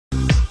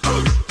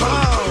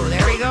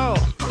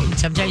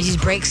sometimes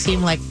these breaks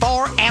seem like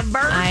forever.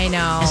 I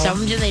know. And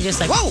some of them, they just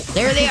like, whoa,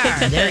 there they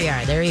are. There you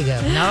are. There you go.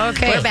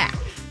 Okay.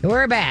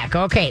 We're back.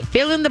 Okay.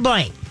 Fill in the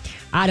blank.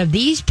 Out of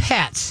these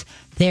pets,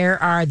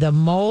 there are the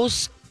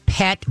most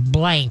pet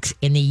blanks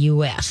in the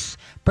U.S.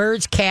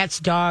 Birds, cats,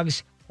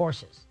 dogs,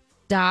 horses.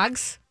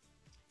 Dogs.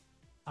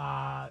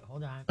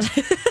 Hold on.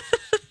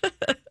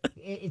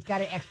 It's got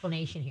an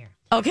explanation here.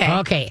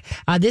 Okay.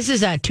 This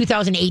is a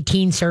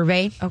 2018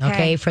 survey.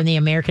 Okay. From the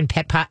American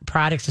Pet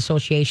Products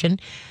Association.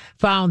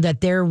 Found that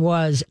there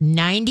was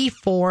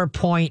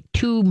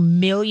 94.2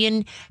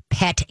 million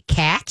pet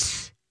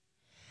cats.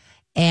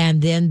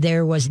 And then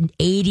there was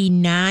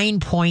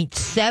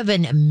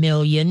 89.7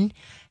 million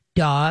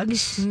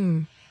dogs.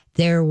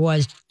 There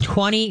was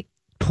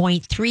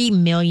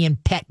 20.3 million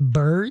pet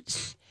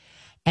birds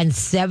and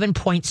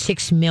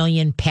 7.6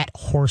 million pet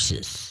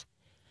horses.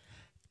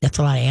 That's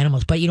a lot of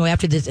animals. But,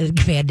 after this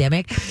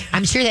pandemic,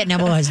 I'm sure that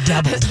number has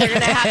doubled. They're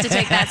going to have to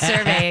take that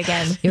survey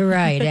again. You're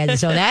right. And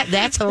so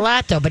that's a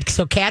lot, though. But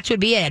so cats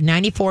would be at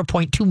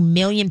 94.2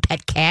 million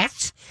pet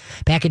cats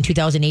back in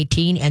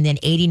 2018, and then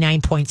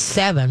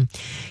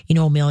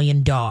 89.7,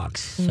 million dogs.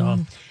 So,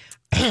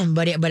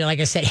 but like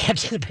I said,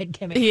 after the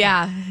pandemic,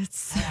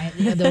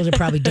 those are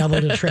probably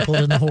doubled or tripled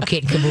in the whole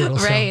kit and caboodle.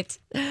 Right.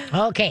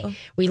 So. Okay,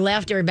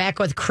 we're back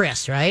with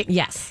Chris, right?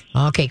 Yes.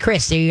 Okay,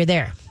 Chris, you're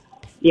there.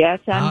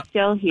 Yes, I'm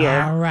still here.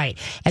 All right.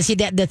 And see,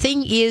 that the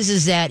thing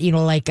is that,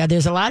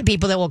 there's a lot of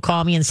people that will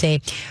call me and say,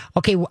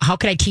 okay, how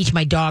can I teach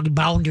my dog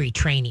boundary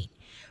training?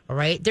 All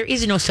right. There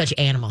is no such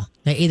animal.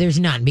 There's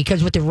none.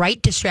 Because with the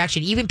right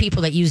distraction, even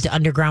people that use the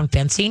underground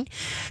fencing,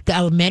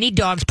 many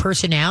dogs'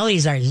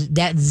 personalities are,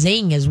 that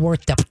zing is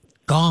worth the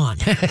gone.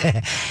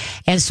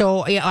 And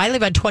so I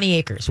live on 20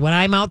 acres. When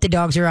I'm out, the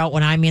dogs are out.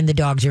 When I'm in, the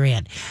dogs are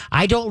in.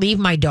 I don't leave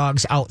my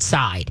dogs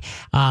outside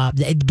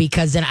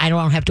because then I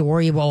don't have to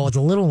worry about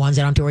the little ones.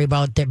 I don't have to worry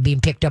about them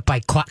being picked up by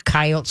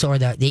coyotes or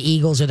the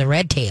eagles or the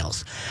red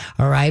tails.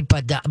 All right.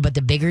 But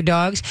the bigger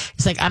dogs,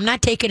 it's like I'm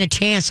not taking a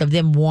chance of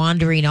them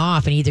wandering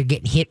off and either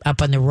getting hit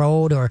up on the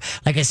road or,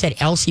 like I said,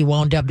 Elsie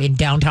wound up in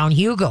downtown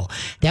Hugo.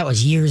 That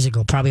was years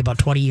ago, probably about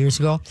 20 years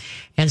ago.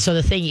 And so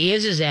the thing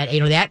is that,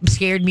 that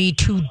scared me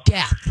to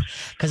death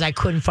because I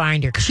couldn't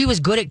find her. 'Cause she was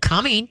good at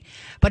coming,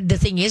 but the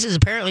thing is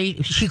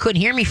apparently she couldn't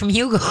hear me from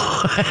Hugo.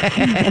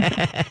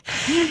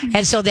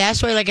 And so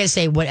that's why, like I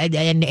say,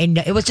 and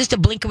it was just a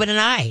blink of an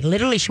eye.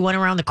 Literally, she went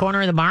around the corner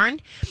of the barn,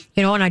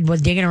 and I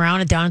was digging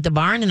around down at the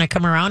barn, and I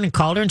come around and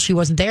called her, and she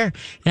wasn't there.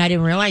 And I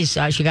didn't realize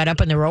she got up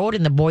on the road,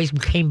 and the boys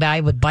came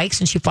by with bikes,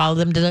 and she followed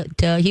them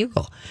to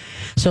Hugo.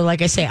 So,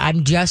 like I say,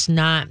 I'm just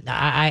not.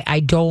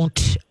 I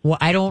don't.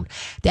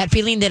 That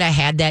feeling that I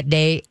had that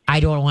day, I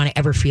don't want to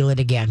ever feel it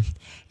again.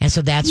 And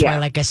so that's why,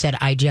 like I said,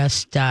 I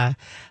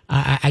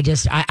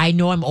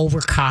know I'm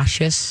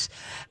overcautious,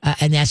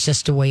 and that's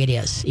just the way it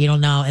is,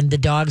 now. And the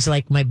dogs,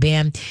 like my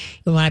band,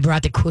 when I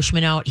brought the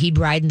Cushman out, he'd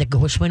ride in the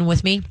Cushman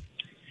with me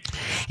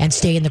and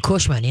stay in the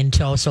Cushman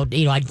until,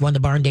 I'd run the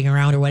barn, dig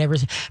around or whatever.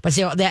 But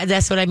so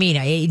that's what I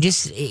mean.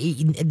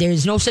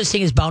 There's no such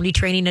thing as boundary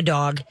training a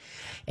dog.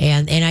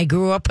 And I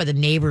grew up with a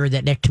neighbor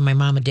that next to my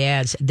mom and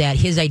dad's, that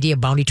his idea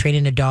of boundary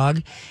training a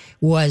dog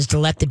was to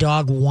let the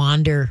dog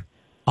wander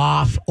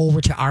off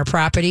over to our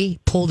property,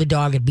 pull the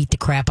dog and beat the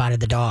crap out of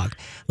the dog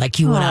like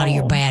you went out of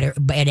your bed.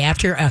 And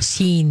after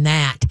seeing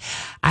that,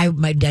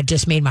 that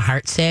just made my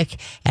heart sick.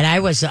 And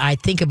I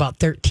think about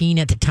 13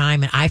 at the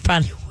time, and I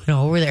finally went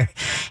over there,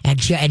 and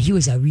he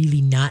was a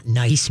really not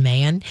nice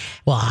man.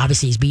 Well,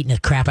 obviously he's beating the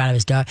crap out of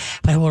his dog,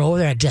 but I went over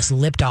there and just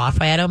lipped off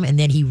at him, and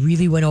then he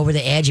really went over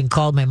the edge and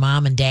called my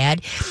mom and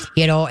dad,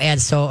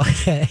 and so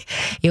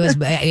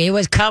it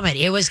was coming.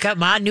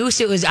 I knew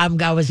it was.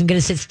 I wasn't going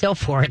to sit still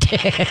for it.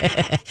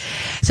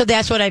 So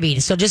that's what I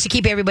mean. So just to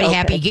keep everybody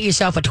happy, get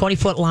yourself a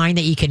 20-foot line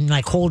that you can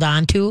hold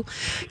on to,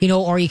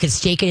 or you can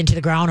stake it into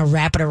the ground or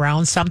wrap it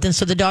around something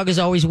so the dog is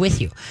always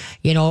with you,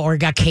 or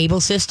got cable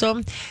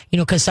system,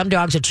 because some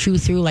dogs will chew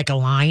through like a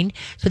line.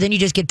 So then you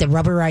just get the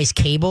rubberized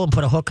cable and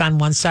put a hook on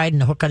one side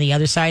and a hook on the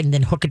other side and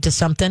then hook it to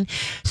something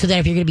so that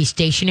if you're going to be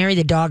stationary,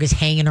 the dog is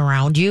hanging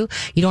around you.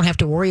 You don't have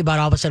to worry about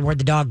all of a sudden where'd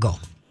the dog go.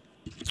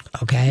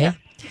 Okay. Yeah.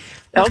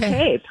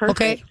 Okay.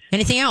 Perfect. Okay.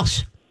 Anything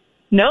else?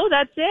 No,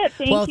 that's it.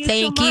 Thank you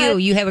so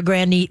much. You have a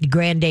grand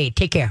day.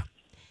 Take care.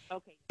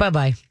 Okay.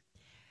 Bye-bye.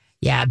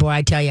 Yeah, boy,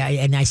 I tell you,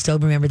 and I still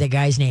remember the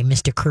guy's name,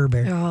 Mr.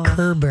 Kerber.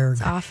 Kerber.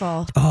 It's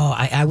awful.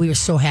 Oh, we were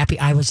so happy.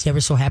 I was never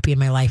so happy in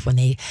my life when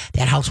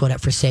that house went up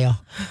for sale.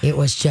 It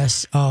was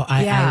just,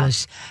 my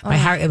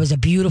heart, it was a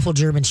beautiful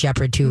German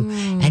Shepherd too.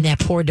 And that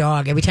poor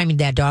dog, every time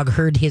that dog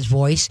heard his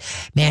voice,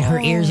 man, her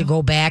ears would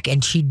go back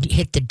and she'd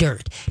hit the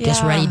dirt,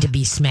 just ready to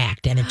be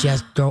smacked. And it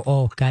just,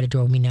 it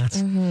drove me nuts.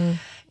 Mm-hmm.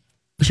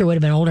 Wish I would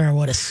have been older. I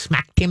would have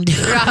smacked him.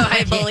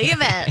 I believe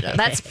it.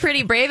 That's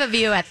pretty brave of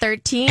you at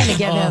 13 to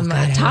give him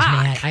a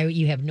talk.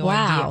 You have no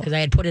idea, because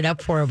I had put it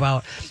up for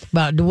about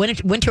the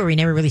winter. We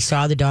never really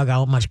saw the dog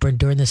out much, but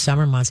during the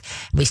summer months,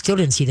 we still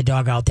didn't see the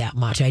dog out that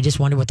much. I just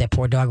wondered what that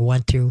poor dog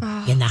went through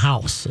in the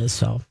house.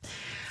 So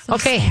So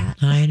okay. Sad.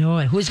 I know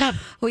it. Who's up?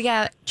 We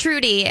got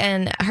Trudy,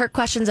 and her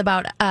question's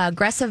about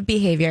aggressive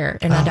behavior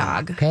in a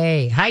dog.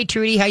 Okay. Hi,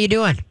 Trudy. How you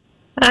doing?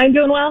 I'm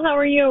doing well. How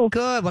are you?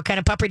 Good. What kind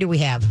of puppy do we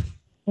have?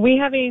 We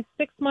have a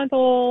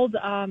 6-month-old,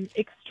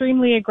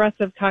 extremely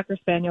aggressive Cocker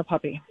Spaniel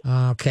puppy.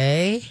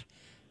 Okay.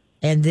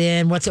 And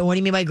then what do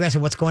you mean by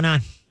aggressive? What's going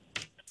on?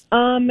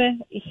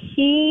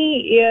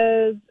 He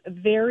is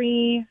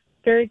very,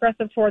 very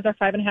aggressive towards our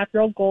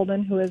 5.5-year-old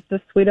Golden, who is the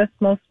sweetest,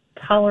 most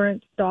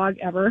tolerant dog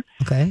ever.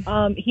 Okay.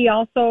 He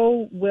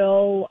also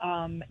will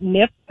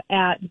nip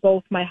at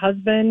both my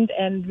husband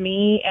and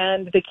me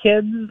and the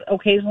kids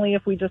occasionally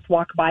if we just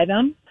walk by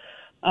them.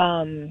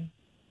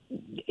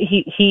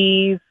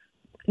 He's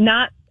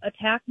not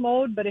attack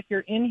mode, but if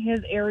you're in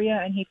his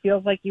area and he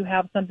feels like you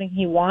have something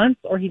he wants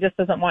or he just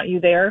doesn't want you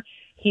there,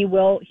 he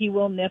will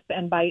nip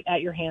and bite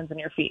at your hands and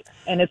your feet.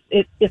 And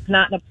it's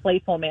not in a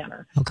playful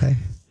manner. Okay.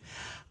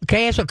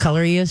 Okay, that's what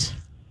color he is.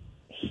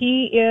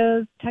 He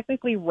is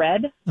technically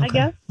red, okay. I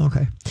guess.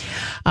 Okay.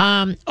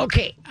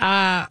 Okay.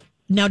 Now,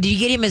 did you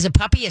get him as a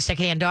puppy, a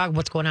secondhand dog?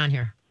 What's going on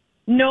here?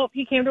 Nope,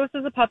 he came to us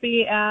as a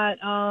puppy at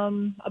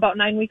about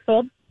 9 weeks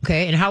old.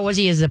 Okay, and how was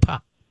he as a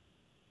pup?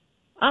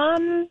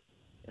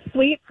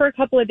 Sweet for a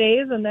couple of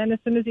days, and then as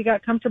soon as he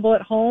got comfortable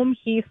at home,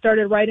 he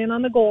started right in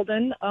on the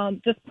Golden,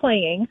 just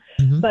playing.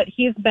 Mm-hmm. But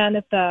he's been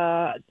at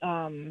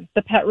the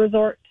pet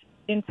resort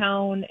in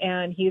town,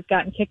 and he's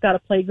gotten kicked out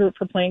of playgroup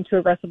for playing too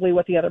aggressively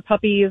with the other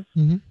puppies.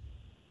 Mm-hmm.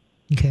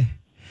 Okay.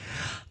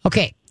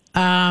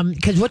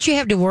 Because what you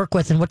have to work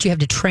with and what you have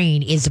to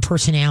train is the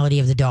personality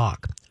of the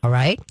dog. All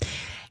right.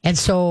 And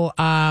so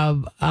a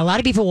lot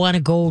of people want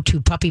to go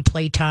to puppy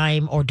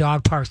playtime or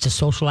dog parks to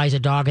socialize a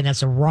dog, and that's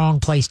the wrong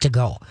place to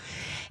go.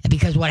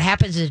 Because what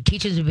happens is it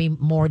teaches them to be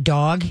more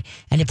dog,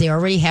 and if they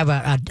already have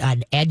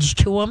an edge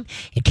to them,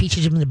 it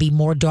teaches them to be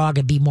more dog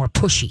and be more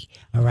pushy,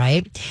 all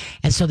right?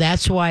 And so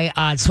that's why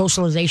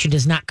socialization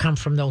does not come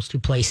from those two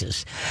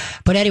places.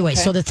 But anyway,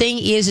 So the thing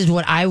is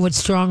what I would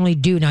strongly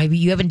do. Now,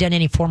 you haven't done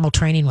any formal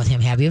training with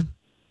him, have you?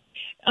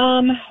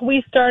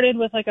 We started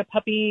with like a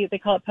puppy, they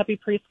call it puppy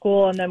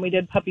preschool, and then we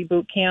did puppy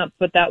boot camp,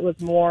 but that was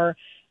more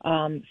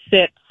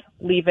sit,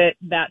 leave it,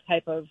 that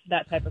type of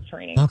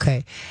training.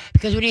 Okay.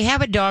 Because when you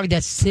have a dog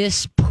that's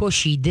this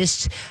pushy,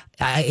 this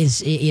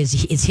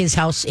is his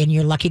house, and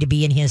you're lucky to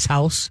be in his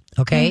house.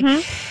 Okay.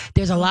 Mm-hmm.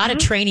 There's a lot of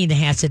training that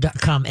has to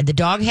come, and the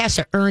dog has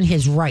to earn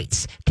his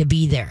rights to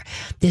be there.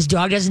 This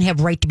dog doesn't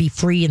have right to be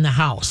free in the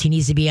house. He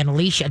needs to be on a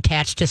leash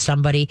attached to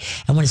somebody.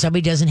 And when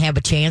somebody doesn't have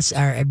a chance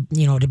or,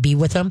 to be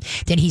with him,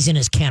 then he's in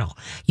his kennel.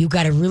 You've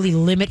got to really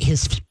limit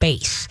his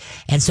space.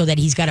 And so that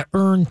he's got to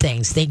earn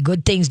things.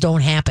 Good things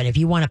don't happen. If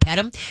you want to pet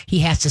him, he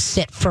has to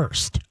sit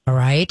first. All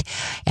right.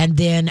 And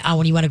then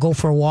when you want to go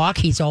for a walk,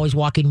 he's always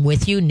walking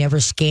with you, never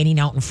scanning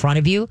out in front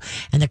of you.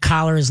 And the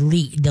collar is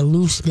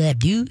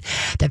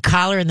the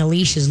collar and the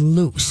leash is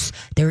loose.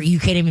 You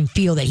can't even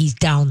feel that he's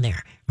down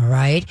there. All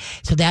right.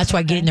 So that's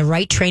why getting the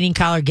right training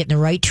collar, getting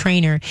the right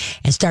trainer,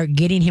 and start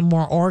getting him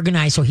more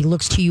organized so he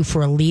looks to you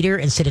for a leader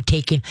instead of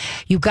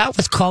you've got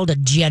what's called a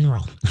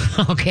general.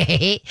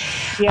 Okay.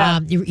 Yeah.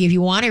 If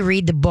you want to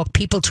read the book,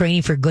 People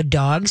Training for Good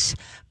Dogs,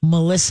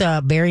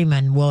 Melissa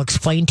Berryman will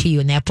explain to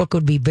you, and that book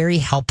would be very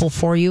helpful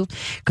for you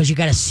because you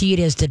got to see it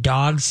as the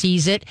dog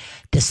sees it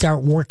to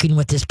start working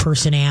with this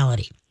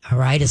personality. All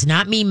right. It's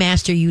not me,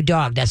 master, you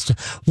dog. That's the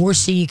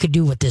worst thing you could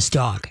do with this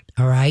dog.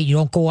 All right. You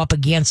don't go up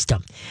against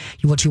him.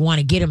 What you want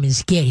to get him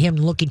is get him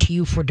looking to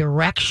you for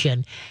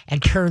direction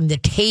and turn the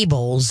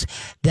tables.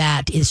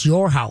 That is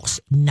your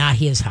house, not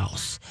his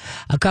house.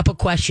 A couple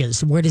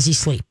questions. Where does he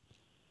sleep?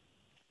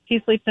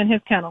 He sleeps in his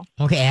kennel.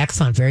 Okay.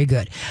 Excellent. Very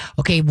good.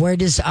 Okay. Where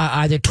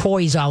are there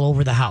toys all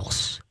over the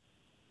house?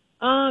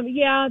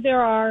 Yeah,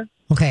 there are.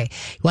 Okay.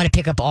 You want to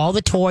pick up all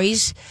the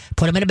toys,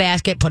 put them in a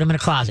basket, put them in a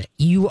closet.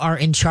 You are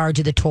in charge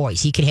of the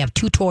toys. He can have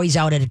 2 toys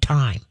out at a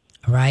time.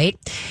 All right.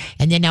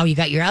 And then now you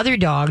got your other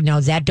dog. Now,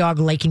 is that dog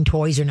liking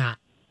toys or not?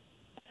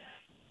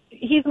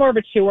 He's more of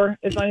a chewer.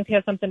 As long as he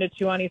has something to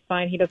chew on, he's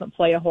fine. He doesn't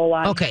play a whole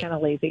lot. Okay. He's kind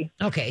of lazy.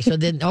 Okay. So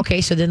then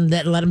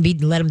let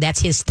him,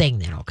 that's his thing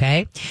then.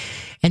 Okay.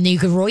 And then you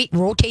can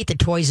rotate the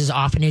toys as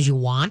often as you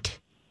want.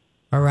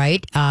 All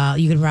right.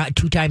 You can run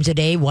 2 times a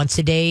day, once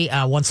a day,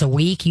 once a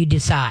week. You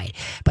decide.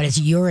 But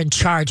you're in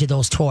charge of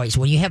those toys.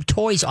 When you have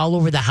toys all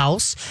over the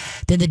house,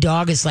 then the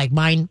dog is like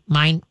mine,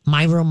 my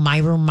room, my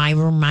room, my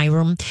room, my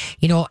room.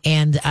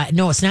 And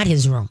no, it's not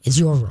his room. It's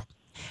your room.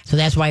 So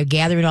that's why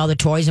gathering all the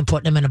toys and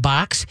putting them in a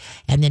box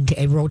and then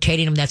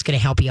rotating them, that's going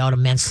to help you out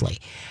immensely.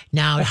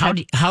 Now,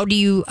 okay. How do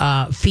you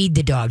feed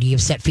the dog? Do you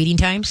have set feeding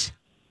times?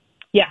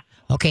 Yeah.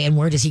 Okay. And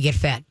where does he get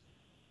fed?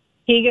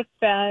 He gets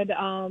fed.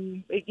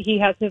 He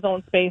has his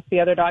own space. The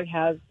other dog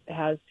has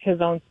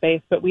his own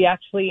space, but we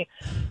actually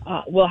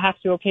will have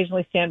to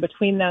occasionally stand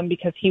between them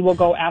because he will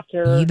go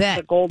after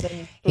the Golden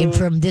food. And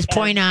from this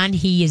point on,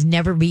 he has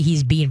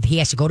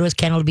to go to his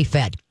kennel to be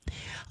fed.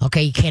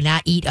 Okay, you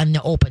cannot eat on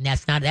the open.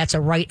 That's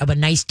a right of a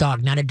nice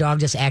dog, not a dog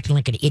just acting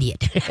like an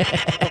idiot.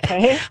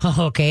 Okay.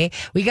 Okay.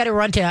 We got to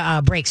run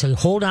to break, so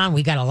hold on.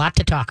 We got a lot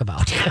to talk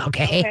about.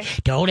 Okay.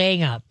 Don't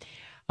hang up.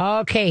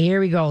 Okay,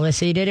 here we go. Let's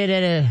see.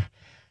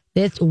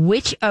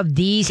 Which of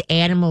these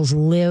animals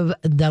live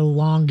the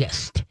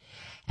longest?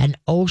 An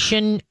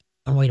ocean.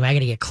 Oh, wait, I got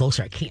to get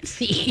closer. I can't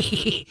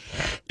see.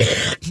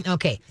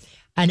 Okay.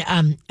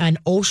 An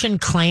ocean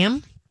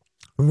clam,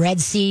 red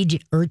sea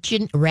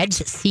urchin,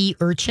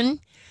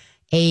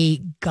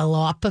 a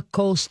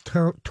Galapagos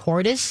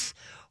tortoise,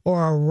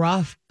 or a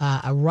rough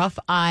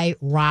eye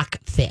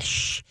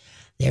rockfish.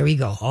 There we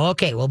go.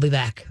 Okay, we'll be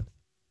back.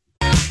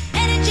 All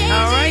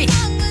right.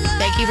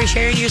 Thank you for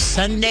sharing your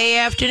Sunday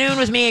afternoon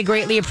with me. I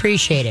greatly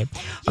appreciate it.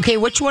 Okay,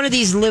 which one of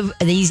these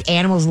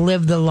animals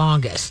live the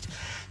longest?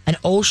 An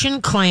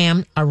ocean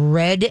clam, a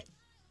red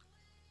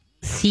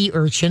sea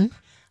urchin,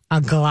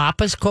 a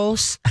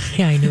Galapagos.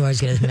 I knew I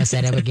was going to mess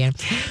that up again.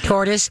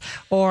 Tortoise,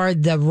 or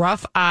the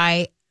rough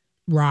eye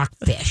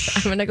rockfish.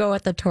 I'm going to go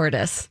with the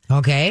tortoise.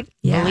 Okay.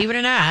 Yeah. Believe it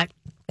or not.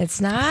 It's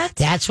not?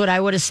 That's what I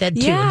would have said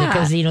too, Yeah.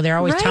 because they're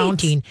always Right.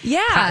 counting.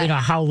 Yeah.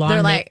 How long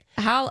They're like,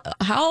 how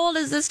old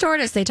is this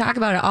tortoise? They talk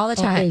about it all the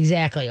time. Okay,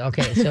 exactly.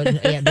 Okay, so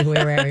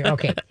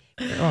okay.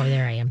 Oh,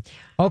 there I am.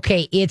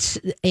 Okay, it's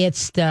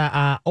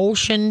the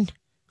ocean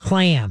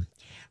clam.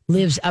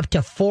 Lives up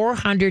to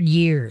 400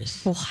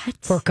 years. What?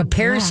 For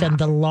comparison, Wow.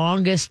 the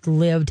longest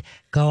lived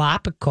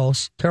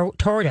Galapagos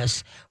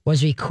tortoise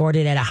was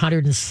recorded at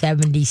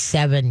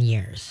 177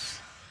 years.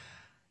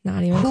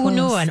 Not even Who close.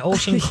 knew an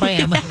ocean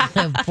clam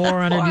lived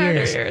 400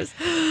 years?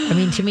 I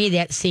mean, to me,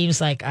 that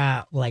seems like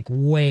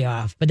way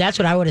off. But that's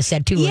what I would have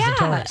said too, was the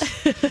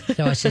tortoise.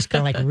 So it's just kind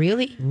of like,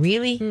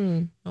 really?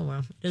 Oh, well,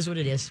 it is what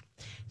it is.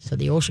 So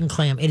the ocean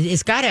clam,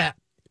 it's got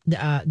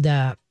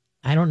the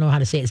I don't know how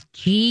to say it. It's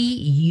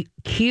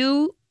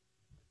Quahog.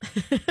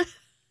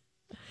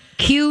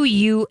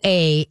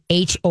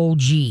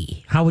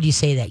 How would you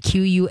say that?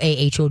 Quahog.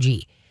 I don't know.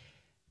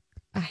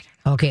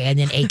 Okay, and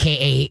then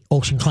AKA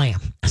ocean clam.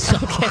 So,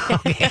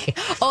 okay.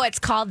 Oh, it's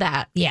called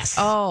that. Yes.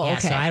 Oh, Yeah,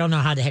 okay. so I don't know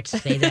how the heck to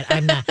say that.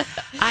 I'm not.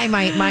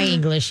 My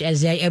English,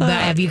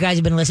 have you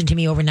guys been listening to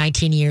me over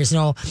 19 years?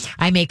 No,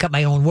 I make up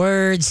my own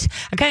words.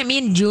 Me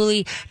and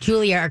Julie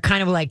are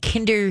kind of like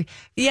kinder,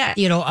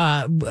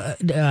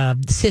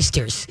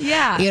 sisters.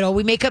 Yeah.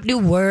 We make up new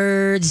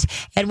words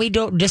and we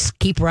don't just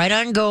keep right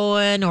on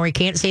going, or we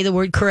can't say the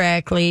word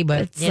correctly,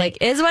 but It's like,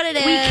 is what it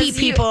is. we keep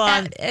people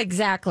on.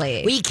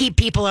 Exactly. We keep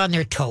people on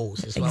their toes.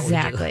 Is what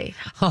Exactly.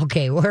 we do.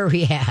 Okay, where are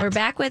we at? We're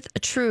back with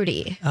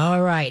Trudy.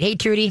 All right. Hey,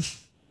 Trudy.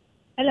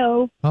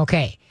 Hello.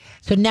 Okay.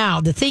 So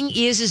now the thing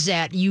is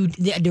that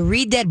to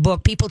read that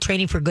book, People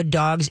Training for Good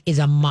Dogs, is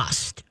a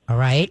must. All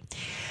right.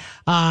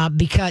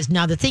 Because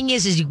now the thing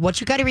is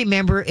what you got to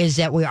remember is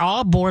that we're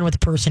all born with a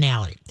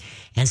personality,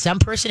 and some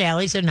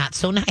personalities are not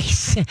so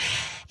nice.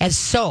 And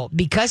so,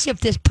 because if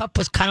this pup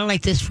was kind of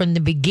like this from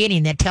the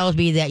beginning, that tells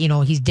me that,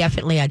 he's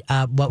definitely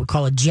what we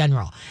call a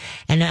general.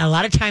 And a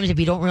lot of times, if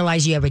you don't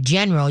realize you have a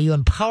general, you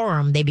empower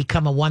them, they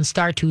become a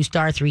 1-star,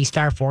 2-star,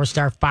 3-star,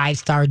 4-star,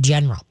 5-star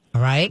general. All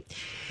right.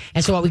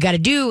 And so what we got to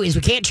do is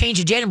we can't change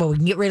the general, but we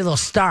can get rid of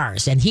those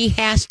stars. And he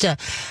has to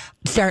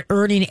start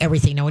earning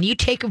everything. Now, when you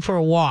take him for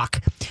a walk,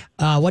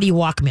 what do you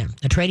walk him in?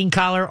 A training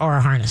collar or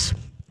a harness?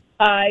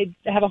 I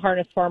have a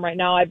harness for him right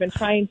now. I've been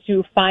trying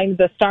to find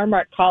the Star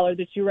Mark collar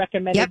that you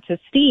recommended to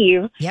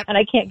Steve, and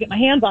I can't get my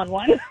hands on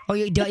one. Oh,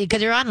 because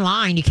they're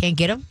online. You can't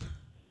get them?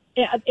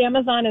 Yeah,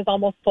 Amazon is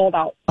almost sold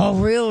out. Oh,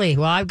 really?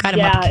 Well, I've got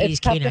them up at Katie's it's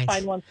tough Canines. to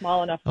find one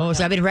small enough. Oh,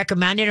 so I've been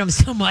recommending them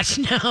so much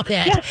now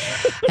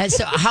that. And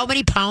so, how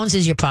many pounds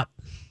is your pup?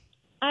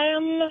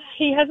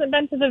 He hasn't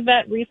been to the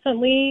vet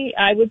recently.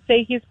 I would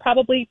say he's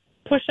probably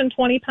pushing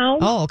 20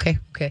 pounds. Oh, okay.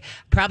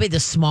 Probably the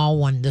small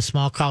one, the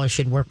small collar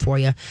should work for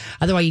you.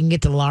 Otherwise, you can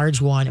get the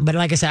large one. But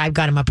like I said, I've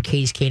got him up at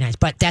Katie's Canines.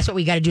 But that's what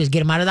we got to do is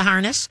get him out of the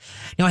harness.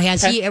 Now,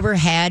 has he ever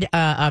had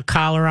a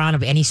collar on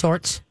of any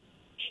sorts?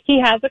 He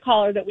has a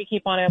collar that we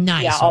keep on him.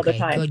 Nice. All the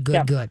time.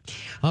 Good.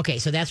 Okay,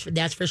 so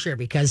that's for sure,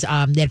 because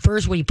at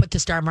first when you put the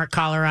Star Mark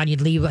collar on,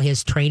 you'd leave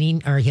his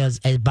training or his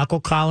buckle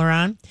collar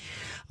on.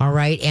 All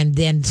right, and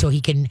then so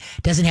he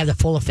doesn't have the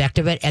full effect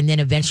of it, and then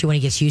eventually when he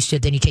gets used to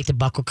it, then you take the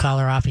buckle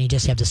collar off and you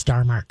just have the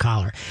Star Mark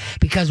collar.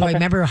 Because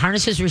remember,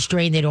 harnesses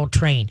restrain, they don't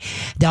train.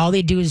 All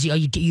they do is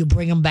you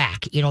bring them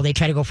back. They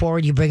try to go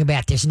forward, you bring them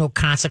back. There's no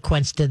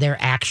consequence to their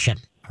action.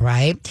 All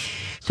right,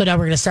 so now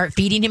we're going to start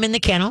feeding him in the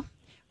kennel.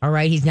 All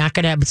right, he's not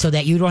going to, so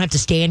that you don't have to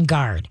stay in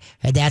guard.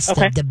 That's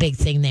the big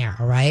thing there,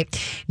 all right?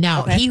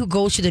 Now, he who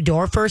goes through the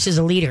door first is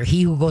a leader.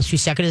 He who goes through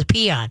second is a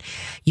peon.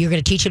 You're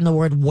going to teach him the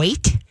word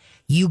wait.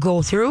 You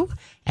go through,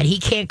 and he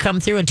can't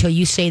come through until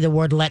you say the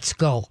word let's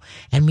go.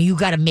 And you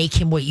got to make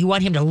him wait. You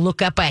want him to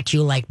look up at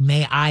you like,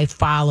 may I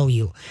follow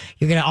you?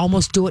 You're going to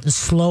almost do it in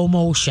slow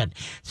motion.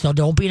 So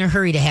don't be in a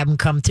hurry to have him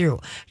come through.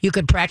 You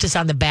could practice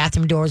on the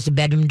bathroom doors, the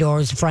bedroom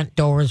doors, the front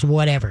doors,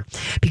 whatever.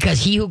 Because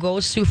he who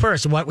goes through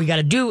first, what we got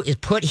to do is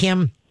put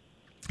him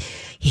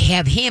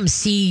have him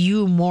see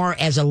you more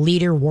as a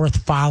leader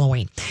worth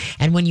following.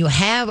 And when you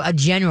have a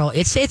general,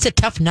 it's a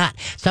tough nut.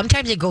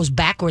 Sometimes it goes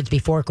backwards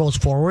before it goes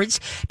forwards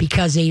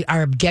because they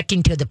are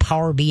objecting to the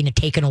power being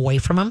taken away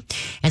from them.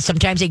 And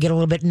sometimes they get a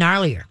little bit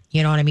gnarlier.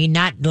 You know what I mean?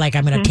 Not like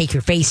I'm going to take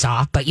your face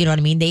off, but you know what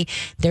I mean?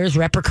 There's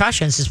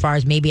repercussions as far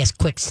as maybe a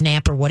quick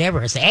snap or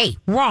whatever. Say, hey,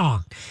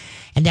 wrong.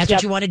 And that's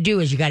what you want to do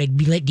is you got to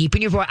be lit deep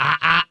in your voice.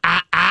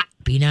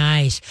 Be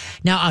nice.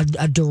 Now,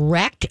 a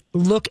direct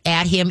look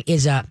at him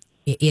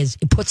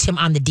it puts him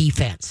on the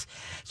defense.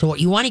 So what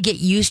you want to get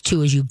used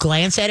to is you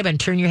glance at him and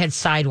turn your head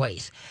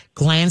sideways.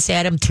 Glance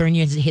at him, turn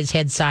his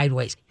head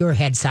sideways. Your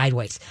head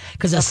sideways.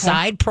 Because a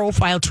side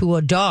profile to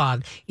a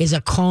dog is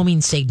a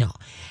calming signal.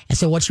 And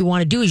so what you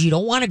want to do is you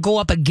don't want to go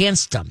up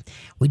against him.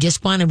 We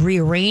just want to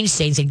rearrange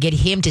things and get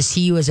him to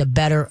see you as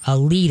a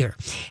leader.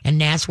 And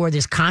that's where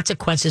there's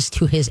consequences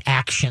to his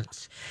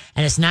actions.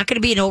 And it's not going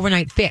to be an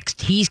overnight fix.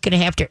 He's going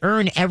to have to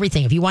earn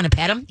everything. If you want to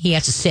pet him, he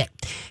has to sit.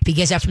 If he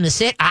gets up from the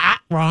sit,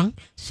 wrong,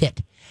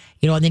 sit.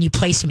 You know, and then you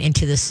place him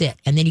into the sit.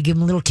 And then you give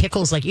him little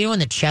tickles, like, you know, in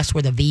the chest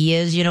where the V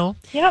is, you know?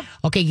 Yep.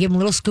 Okay, give him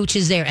little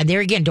scooches there. And there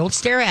again, don't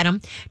stare at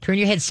him. Turn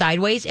your head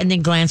sideways and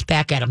then glance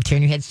back at him.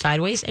 Turn your head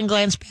sideways and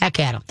glance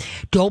back at him.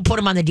 Don't put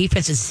him on the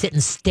defense and sit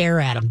and stare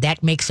at him.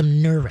 That makes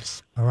him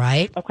nervous, all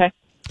right? Okay.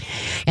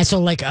 And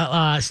so,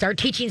 start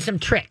teaching some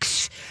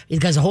tricks.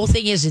 Because the whole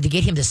thing is to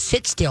get him to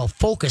sit still,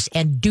 focus,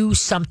 and do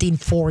something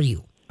for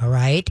you, all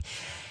right?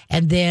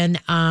 And then,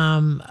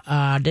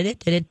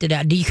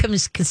 do you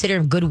consider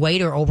him good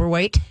weight or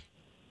overweight?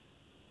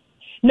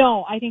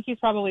 No, I think he's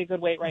probably a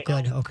good weight right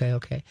now. Good,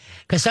 okay.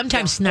 Because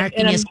sometimes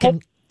snarkiness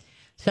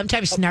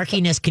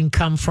can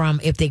come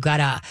from if they've got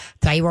a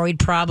thyroid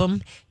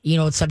problem. You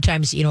know,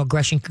 sometimes, you know,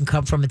 aggression can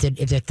come from it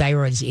if their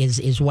thyroid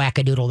is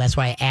wackadoodle. That's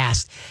why I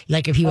asked.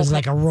 Like if he was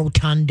like a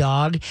rotund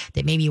dog,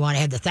 that maybe you want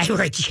to have the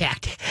thyroid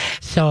checked.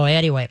 So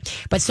anyway,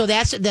 but so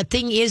that's the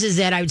thing is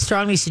that I would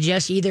strongly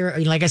suggest either,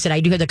 like I said, I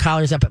do have the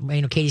collars up at,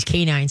 you know, Katie's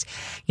Canines,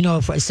 you know,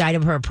 for aside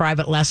of her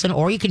private lesson,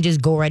 or you can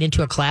just go right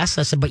into a class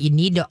lesson, but you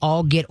need to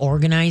all get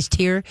organized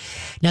here.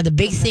 Now, the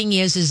big thing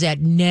is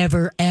that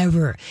never,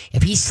 ever,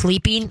 if he's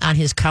sleeping on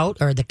his couch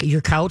or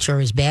your couch or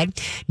his bed,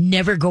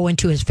 never go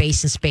into his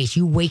face and space.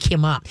 You wake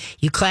him up.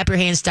 You clap your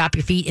hands, stop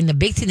your feet. And the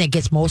big thing that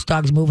gets most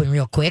dogs moving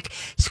real quick,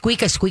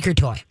 squeak a squeaker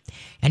toy.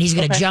 And he's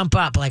going to jump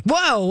up like,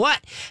 whoa, what?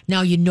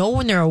 Now, you know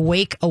when they're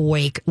awake,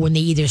 when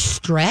they either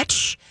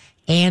stretch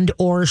and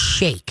or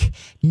shake.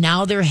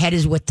 Now their head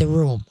is with the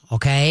room,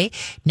 okay?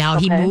 Now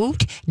he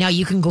moved. Now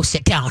you can go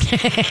sit down,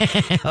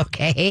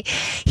 okay?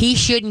 He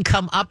shouldn't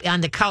come up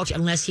on the couch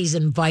unless he's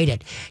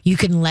invited. You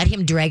can let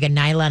him drag a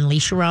nylon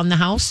leash around the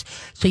house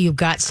so you've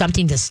got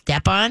something to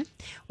step on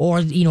or,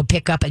 you know,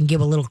 pick up and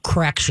give a little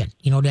correction,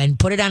 you know, and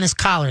put it on his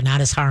collar, not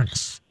his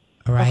harness,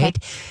 all right?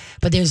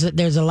 But there's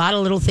a lot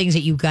of little things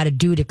that you've got to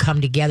do to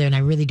come together, and I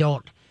really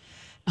don't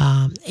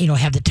you know,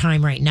 have the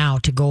time right now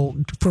to go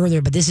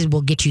further, but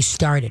will get you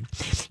started.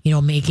 You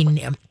know,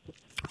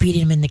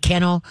 feeding him in the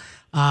kennel,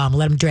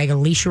 let him drag a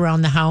leash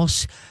around the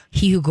house.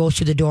 He who goes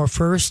to the door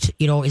first,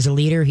 you know, is a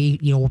leader. He,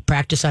 you know, will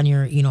practice on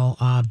your, you know,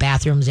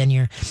 bathrooms and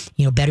your,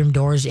 you know, bedroom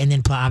doors, and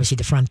then obviously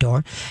the front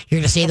door. You're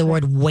going to say the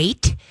word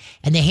wait,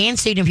 and the hand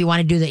signal, if you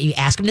want to do that, you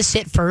ask him to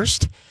sit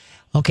first.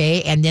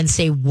 Okay, and then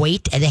say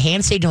wait, and the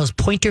hand signal is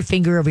pointer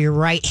finger of your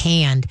right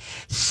hand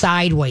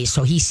sideways,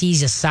 so he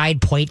sees a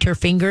side pointer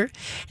finger.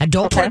 Now,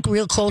 don't put it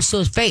real close to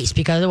his face,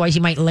 because otherwise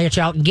he might latch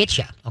out and get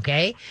you,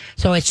 okay?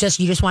 So it's just,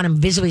 you just want him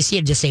visually see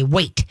it, just say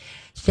wait.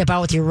 Step out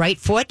with your right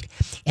foot,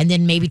 and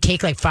then maybe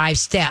take like 5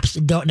 steps.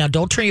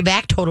 Don't turn your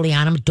back totally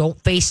on him. Don't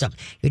face him.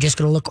 You're just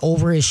going to look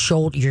over his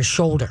your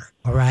shoulder,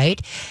 all right?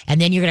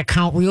 And then you're going to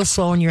count real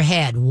slow in your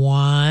head.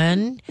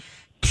 1,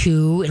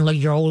 2, and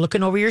you're all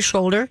looking over your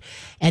shoulder.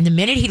 And the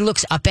minute he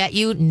looks up at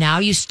you, now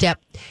you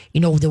step, you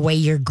know, the way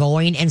you're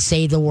going and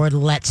say the word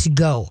let's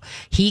go.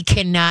 He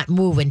cannot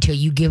move until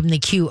you give him the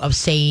cue of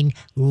saying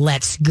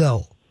let's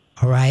go.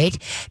 All right.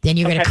 Then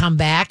you're going to come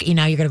back. You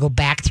know, you're going to go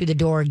back through the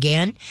door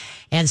again.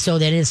 And so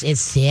then it's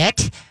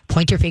sit,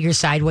 point your finger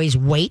sideways,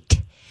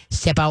 wait.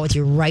 Step out with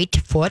your right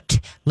foot.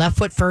 Left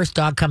foot first,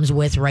 dog comes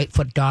with. Right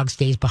foot, dog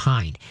stays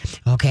behind.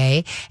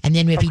 Okay? And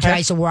then if he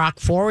tries to walk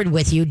forward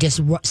with you, just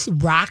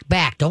rock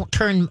back. Don't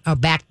turn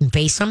back and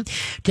face him.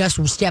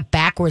 Just step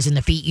backwards in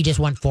the feet you just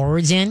went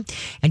forwards in.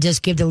 And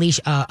just give the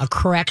leash a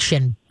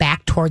correction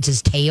back towards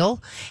his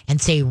tail and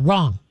say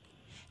wrong.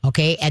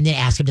 Okay? And then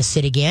ask him to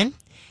sit again.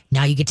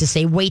 Now you get to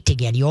say wait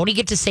again. You only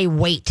get to say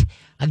wait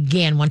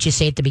again once you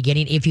say at the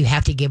beginning if you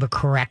have to give a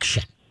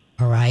correction.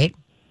 All right?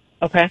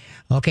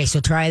 Okay, so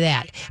try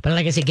that. But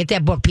like I said, get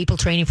that book, People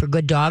Training for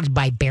Good Dogs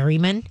by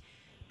Berryman,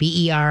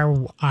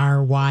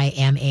 Berryman,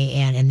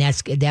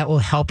 and that will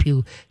help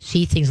you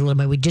see things a little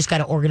bit. We just got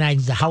to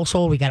organize the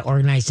household, we got to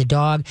organize the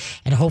dog,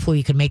 and hopefully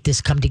we can make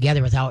this come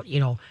together without, you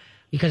know,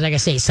 because like I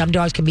say, some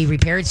dogs can be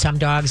repaired, some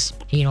dogs,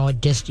 you know,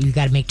 you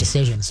got to make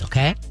decisions,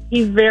 okay?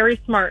 He's very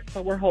smart,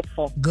 so we're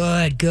hopeful.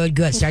 Good.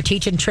 Start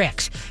teaching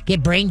tricks.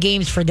 Get Brain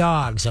Games for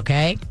Dogs,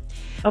 okay?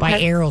 By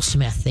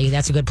Aerosmith.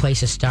 That's a good place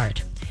to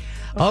start.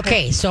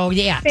 Okay, so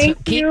yeah.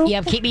 Thank you.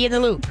 Keep me in the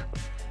loop.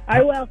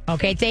 I will.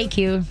 Okay, thank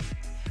you.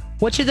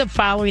 Which of the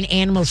following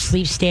animals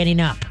sleep standing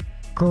up?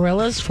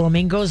 Gorillas,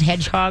 flamingos,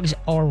 hedgehogs,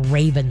 or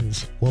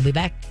ravens? We'll be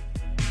back.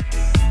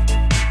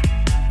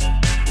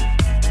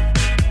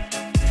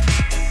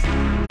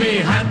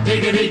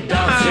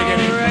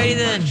 Alrighty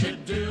then.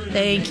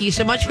 Thank you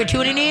so much for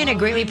tuning in. I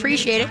greatly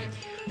appreciate it.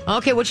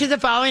 Okay, which of the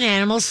following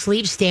animals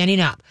sleep standing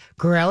up?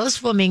 Gorillas,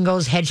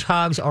 flamingos,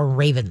 hedgehogs, or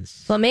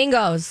ravens?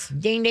 Flamingos.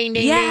 Ding, ding,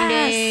 ding, Yes.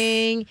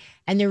 ding, ding.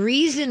 And the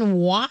reason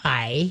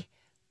why,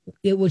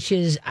 which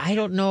is, I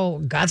don't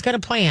know, God's got a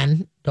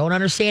plan. Don't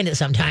understand it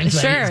sometimes,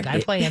 but Sure. He's got a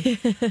plan.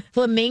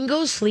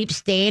 Flamingos sleep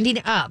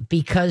standing up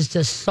because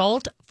the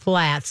salt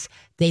flats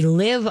they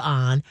live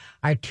on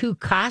are too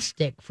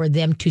caustic for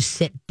them to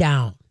sit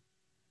down.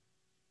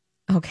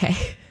 Okay.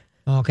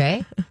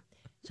 Okay?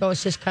 So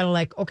it's just kind of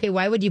like, okay,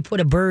 why would you put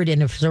a bird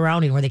in a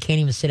surrounding where they can't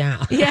even sit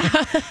down? Yeah.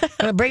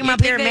 Bring them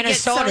up here in think they get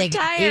so Minnesota.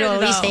 tired,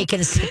 at least though. they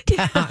can sit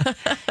down.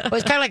 Well,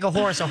 it's kind of like a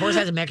horse. A horse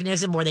has a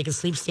mechanism where they can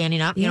sleep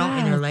standing up, in their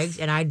Yes. legs.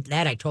 And I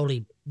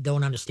totally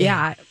don't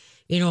understand.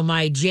 Yeah.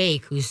 My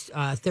Jake, who's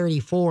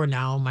 34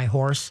 now, my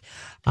horse,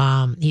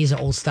 he's an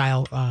old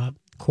style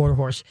quarter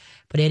horse.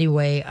 But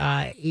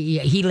anyway,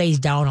 he lays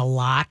down a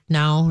lot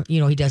now.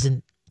 He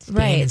doesn't stand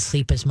Right. and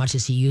sleep as much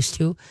as he used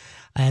to.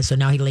 So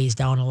now he lays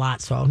down a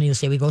lot. So I'll need to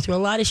say we go through a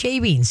lot of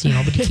shavings,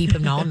 but to keep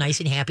him all nice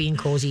and happy and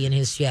cozy in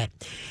his shed.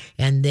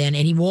 And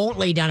he won't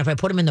lay down. If I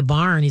put him in the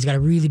barn, he's got a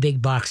really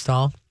big box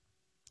stall.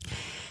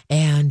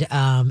 And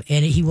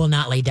he will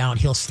not lay down.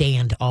 He'll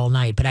stand all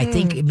night. But I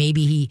think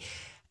maybe he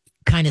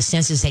kind of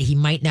senses that he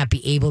might not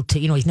be able to,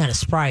 he's not as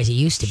spry as he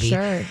used to be.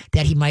 Sure.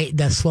 That he might,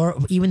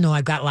 even though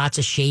I've got lots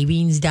of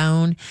shavings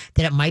down,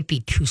 that it might be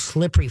too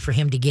slippery for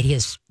him to get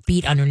his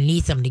feet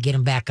underneath him to get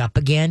him back up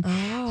again.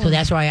 So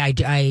that's why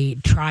I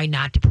try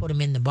not to put him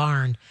in the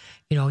barn,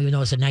 even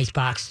though it's a nice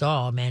box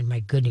stall. Man, my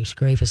goodness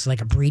gracious, it's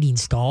like a breeding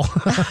stall.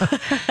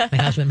 My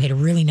husband made a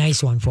really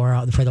nice one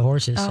for the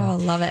horses. So. Oh,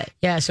 love it.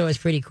 Yeah, so it's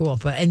pretty cool.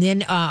 And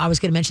then I was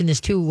going to mention this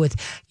too with,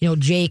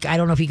 Jake. I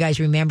don't know if you guys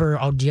remember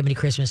Jiminy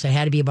Christmas. It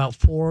had to be about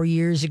 4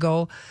 years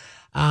ago.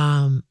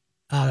 I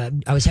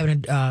was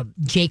having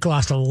Jake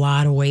lost a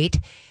lot of weight.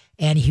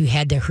 And he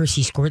had the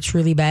Hershey squirts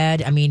really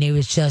bad. I mean, it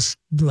was just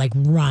like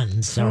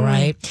runs, all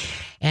right.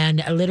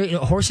 And literally,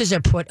 horses are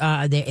put.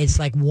 It's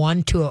like are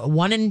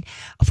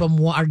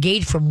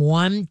gauged from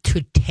 1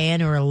 to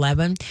 10 or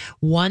 11.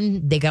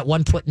 1, they got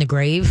 1 foot in the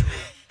grave,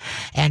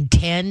 and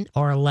 10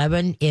 or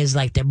 11 is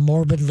like they're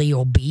morbidly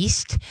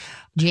obese.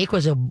 Jake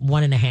was a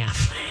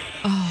 1.5.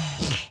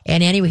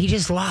 And anyway, he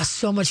just lost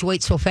so much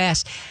weight so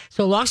fast.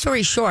 So long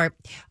story short,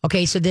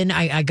 okay, so then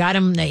I got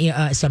him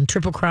some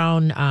Triple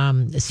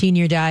Crown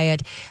senior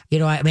diet.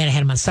 I had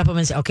him on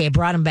supplements. Okay, I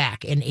brought him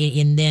back. And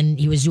then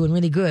he was doing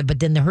really good. But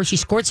then the Hershey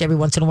Squirts every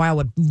once in a while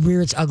would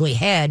rear its ugly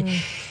head.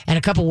 And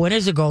a couple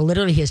winters ago,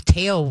 literally his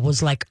tail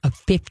was like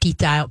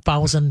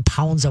 50,000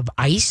 pounds of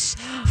ice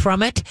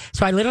from it.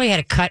 So I literally had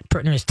to cut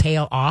his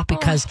tail off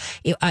because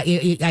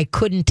I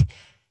couldn't,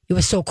 it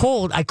was so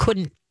cold, I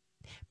couldn't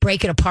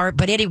break it apart.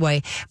 But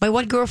anyway, my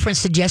one girlfriend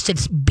suggested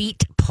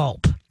beet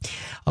pulp.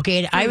 Okay,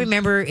 and I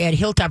remember at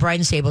Hilltop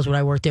Riding Stables when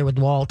I worked there with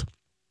Walt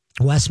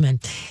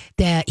Westman,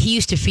 that he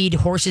used to feed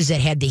horses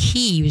that had the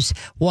heaves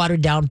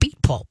watered down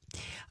beet pulp.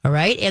 All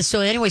right. And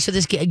so anyway, so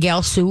this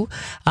gal, Sue,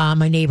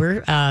 my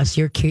neighbor,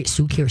 Sue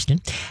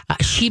Kirsten,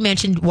 she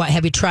mentioned,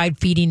 have you tried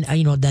feeding,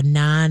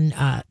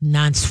 the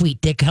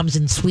non-sweet that comes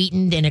in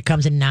sweetened and it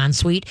comes in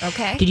non-sweet?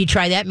 Okay. Did you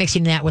try that,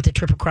 mixing that with the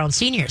Triple Crown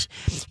Seniors?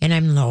 And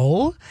I'm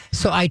no.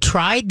 So I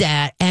tried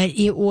that and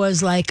it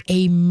was like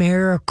a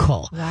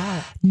miracle.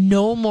 Wow.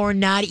 No more,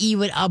 not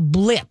even a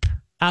blip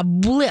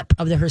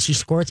of the Hershey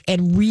Squirts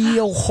and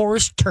real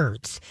horse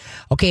turds.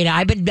 Okay, now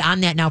I've been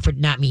on that now for,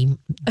 not me,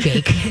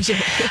 Jake.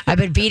 I've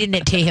been feeding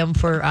it to him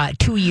for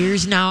 2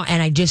 years now, and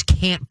I just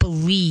can't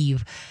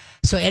believe.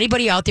 So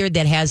anybody out there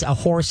that has a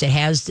horse that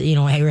has,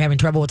 you're having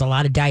trouble with a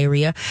lot of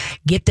diarrhea,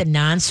 get the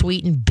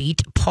non-sweetened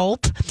beet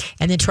pulp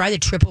and then try the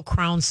Triple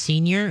Crown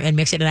Senior and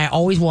mix it. And I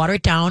always water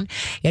it down.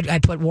 I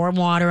put warm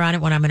water on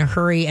it when I'm in a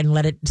hurry and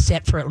let it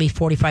set for at least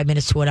 45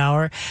 minutes to an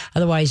hour.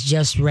 Otherwise,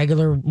 just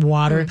regular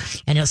water,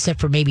 and it'll sit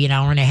for maybe an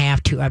hour and a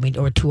half,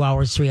 or 2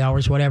 hours, 3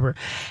 hours, whatever.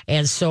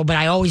 And so, but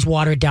I always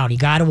water it down. You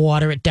got to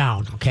water it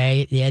down,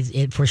 okay?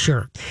 It for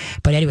sure.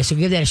 But anyway, so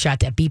give that a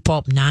shot. That beet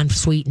pulp,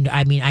 non-sweetened.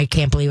 I mean, I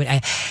can't believe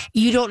it.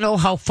 You don't know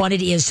how fun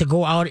it is to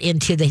go out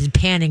into the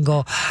pen and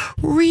go,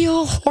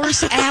 real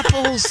horse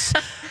apples.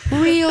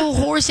 Real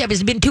horse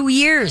apples. It's been 2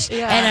 years,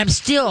 and I'm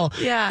still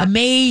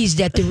amazed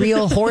at the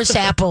real horse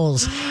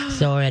apples.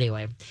 So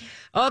anyway,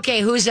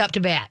 okay, who's up to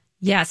bat?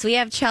 Yes, we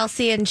have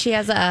Chelsea, and she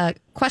has a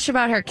question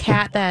about her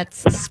cat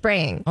that's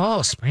spraying.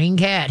 Oh, spring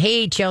cat.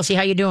 Hey, Chelsea,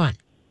 how you doing?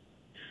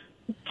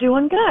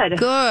 Doing good.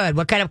 Good.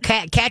 What kind of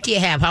cat do you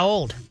have? How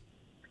old?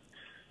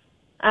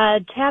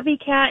 Tabby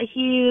cat,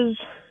 he's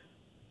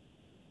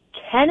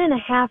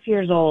 10.5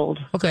 years old.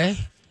 Okay.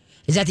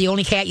 Is that the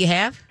only cat you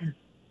have?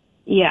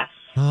 Yes.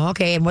 Oh,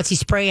 okay. And what's he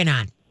spraying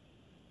on?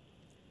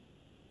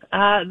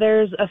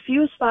 There's a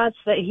few spots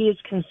that he's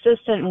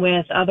consistent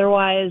with.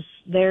 Otherwise,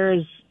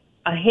 there's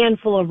a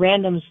handful of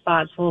random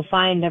spots we'll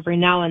find every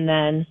now and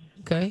then.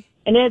 Okay.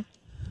 And it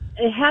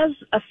has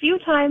a few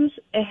times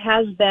it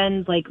has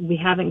been like we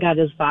haven't got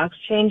his box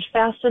changed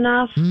fast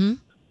enough. Mm-hmm.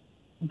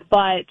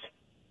 But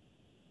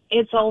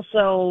it's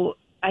also,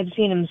 I've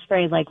seen him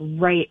spray like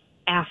right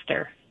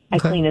after I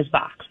clean his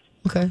box.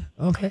 Okay.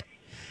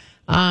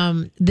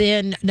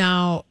 Then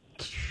now,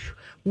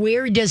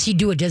 where does he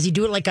do it? Does he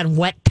do it like on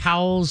wet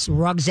towels,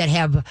 rugs that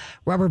have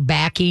rubber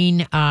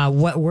backing?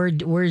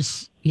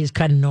 Where's his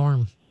kind of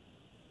norm?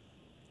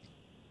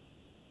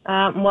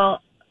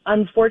 Well,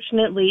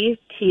 unfortunately,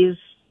 he's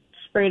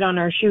sprayed on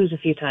our shoes a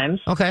few times.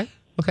 Okay.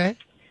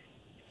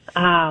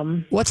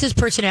 What's his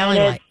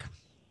personality like?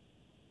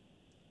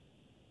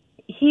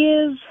 He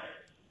is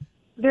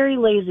very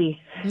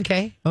lazy.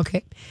 Okay.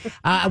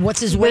 What's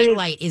his weight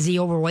like? Is he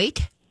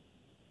overweight?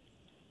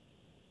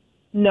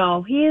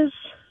 No, he is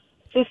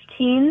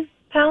 15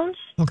 pounds.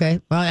 Okay.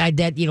 Well,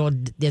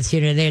 that's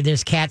here and there.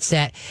 There's cats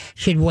that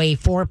should weigh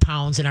 4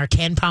 pounds and are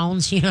 10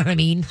 pounds. You know what I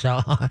mean? So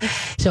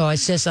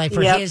it's just like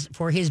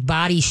for his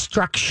body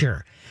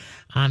structure.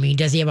 I mean,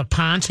 does he have a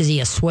paunch? Is he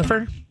a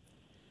Swiffer?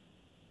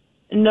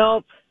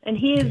 Nope. And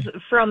he's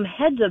from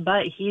head to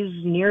butt. He's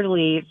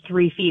nearly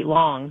 3 feet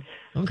long.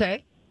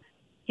 Okay.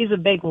 He's a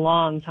big,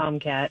 long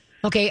tomcat.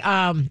 Okay.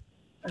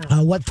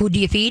 What food do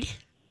you feed?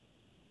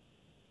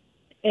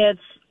 It's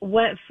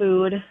wet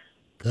food.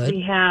 Good.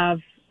 We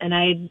have, and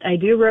I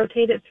do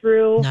rotate it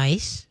through.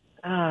 Nice.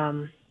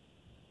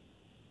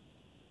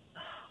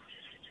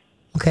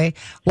 Okay.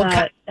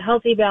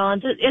 Healthy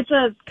Balance. It's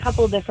a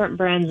couple different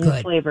brands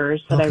and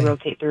flavors that I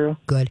rotate through.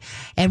 Good.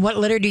 And what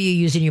litter do you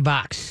use in your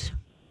box?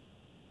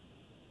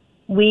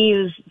 We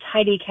use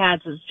Tidy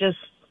Cats. It's just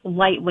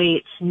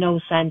lightweight, no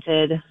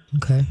scented.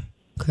 Okay.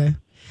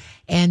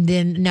 And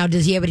then now,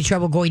 does he have any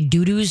trouble going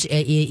doo-doos?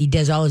 He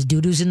does all his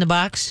doo-doos in the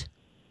box?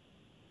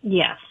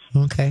 Yes.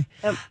 Okay.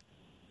 Yep.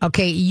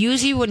 Okay.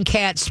 Usually when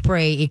cats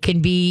spray, it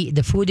can be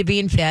the food they're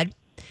being fed,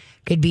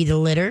 could be the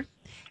litter.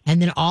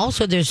 And then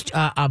also there's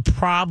a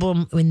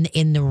problem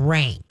in the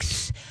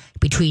ranks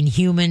between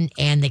human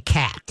and the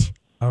cat.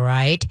 All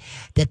right,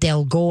 that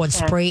they'll go and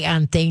spray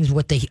on things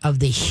with the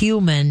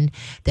human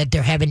that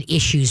they're having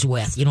issues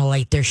with. You know,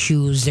 like their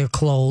shoes, their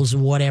clothes,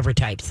 whatever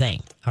type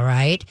thing. All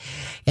right,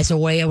 it's a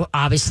way of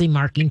obviously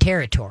marking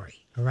territory.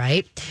 All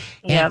right.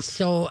 Yep.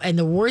 And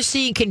the worst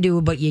thing you can do,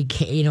 but you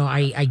can't,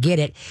 I get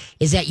it,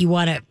 is that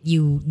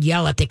you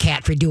yell at the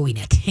cat for doing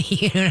it.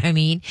 You know what I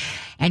mean?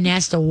 And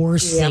that's the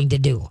worst thing to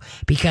do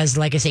because,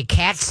 like I say,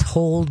 cats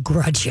hold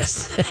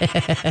grudges.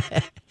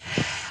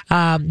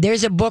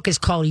 There's a book, it's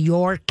called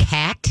Your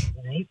Cat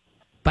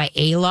by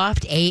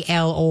Aloft,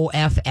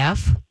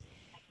 Aloff.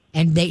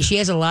 And she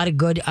has a lot of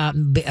good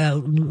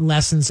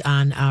lessons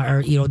on,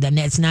 then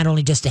it's not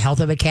only just the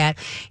health of a cat,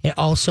 it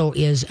also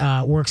is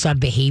works on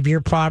behavior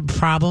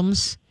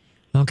problems.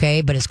 Okay,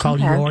 but it's called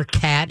Your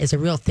Cat. It's a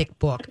real thick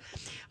book.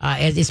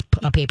 It's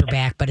a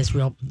paperback, but it's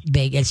real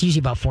big. It's usually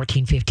about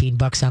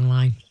 $14-15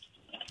 online.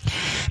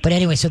 But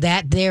anyway, so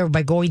that there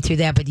by going through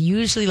that, but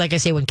usually, like I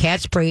say, when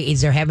cat spray is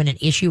they're having an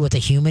issue with a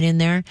human in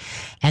there,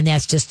 and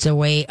that's just the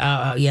way.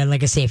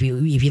 Like I say, if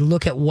you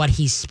look at what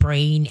he's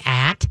spraying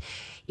at.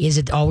 Is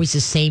it always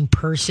the same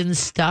person's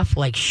stuff,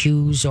 like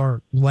shoes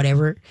or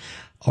whatever,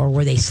 or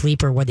where they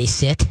sleep or where they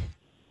sit?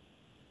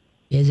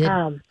 Is it?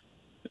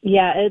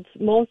 Yeah, it's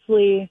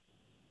mostly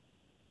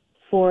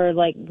for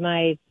like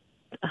my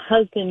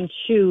husband's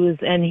shoes,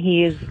 and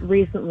he's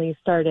recently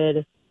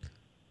started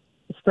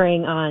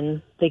spraying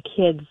on the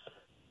kids'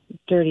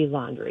 dirty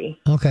laundry.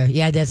 Okay,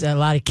 yeah, that's a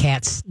lot of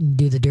cats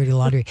do the dirty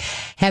laundry.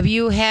 Have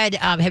you had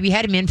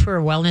him in for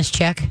a wellness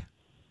check?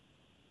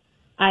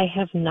 I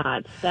have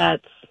not.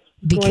 That's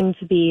going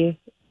to be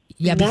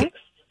next.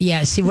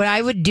 See, what I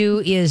would do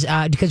is,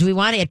 because we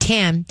want to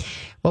attend,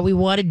 what we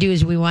want to do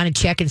is we want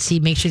to check and see,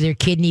 make sure their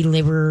kidney,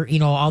 liver,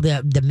 all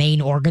the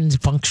main organs,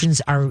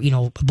 functions are,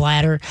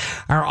 bladder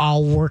are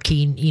all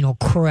working,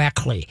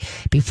 correctly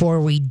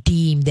before we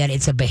deem that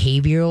it's a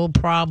behavioral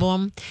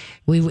problem.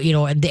 We,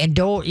 and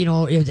don't,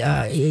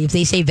 if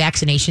they say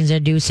vaccinations are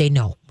due, say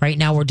no. Right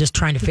now, we're just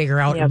trying to figure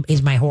out,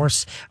 is my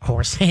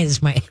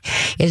is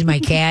my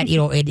cat,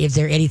 is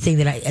there anything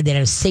that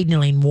is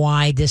signaling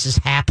why this is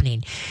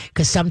happening?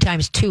 Because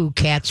sometimes too,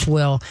 cats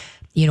will,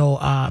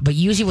 but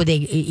usually when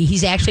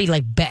he's actually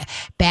like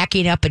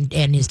backing up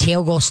and his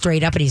tail goes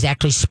straight up and he's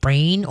actually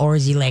spraying, or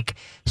is he like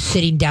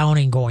sitting down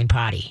and going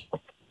potty?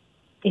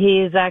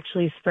 He's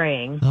actually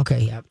spraying.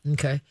 Okay. Yeah.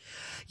 Okay.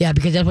 Yeah.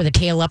 Because that's with the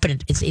tail up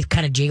and it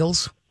kind of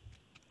jiggles.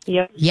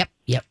 Yep.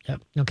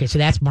 Okay. So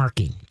that's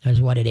marking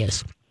is what it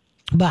is.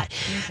 But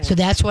so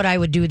that's what I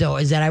would do though,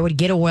 is that I would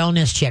get a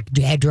wellness check,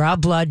 draw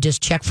blood,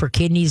 just check for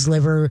kidneys,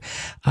 liver,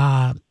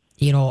 bladder,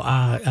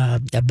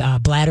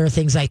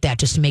 things like that,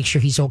 just to make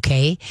sure he's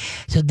okay.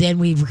 So then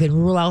we can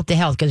rule out the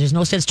health, because there's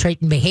no sense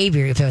treating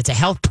behavior if it's a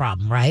health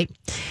problem, right?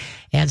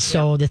 And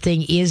so the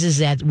thing is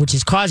that which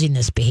is causing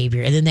this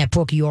behavior. And then that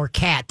book, Your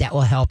Cat, that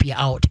will help you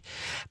out.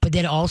 But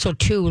then also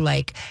too,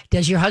 like,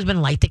 does your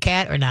husband like the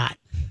cat or not?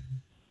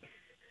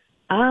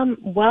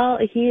 Well,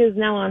 he is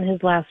now on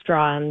his last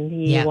straw, and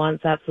he Yeah.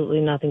 wants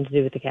absolutely nothing to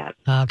do with the cat.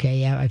 Okay,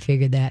 yeah, I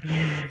figured that.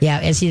 Yeah,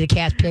 and see the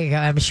cat's picking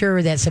up. I'm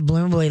sure that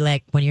subliminally,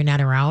 like when you're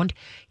not around,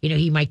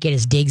 he might get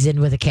his digs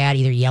in with the cat,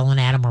 either yelling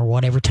at him or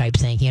whatever type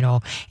thing,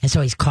 and so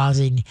he's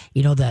causing,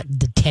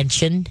 the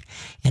tension.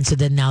 And so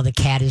then now the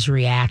cat is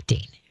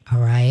reacting. All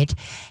right.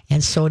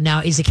 And so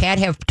now, is the cat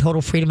have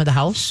total freedom of the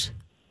house?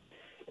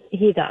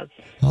 He does.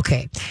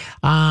 Okay.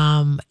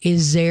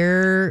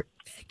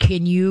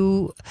 Can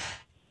you,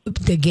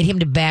 to get him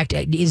to back,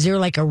 is there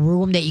like a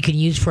room that you can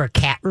use for a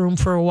cat room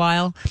for a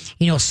while?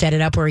 Set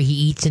it up where he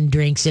eats and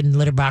drinks and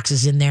litter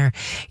boxes in there.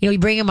 You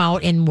bring him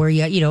out and where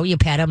you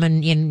pet him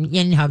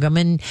and hug him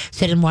and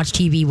sit and watch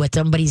TV with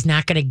him, but he's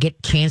not going to get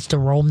a chance to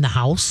roam the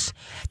house.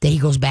 Then he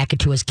goes back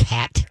into his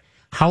cat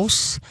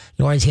house,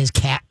 or his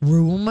cat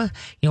room,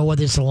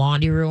 whether it's a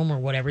laundry room or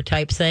whatever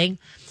type thing.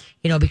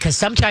 Because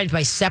sometimes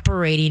by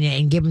separating it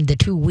and give them the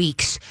 2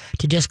 weeks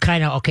to just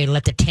kind of,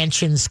 let the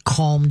tensions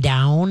calm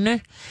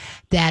down,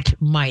 that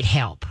might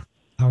help.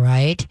 All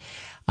right.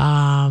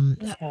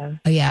 Okay.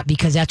 Yeah,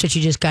 because that's what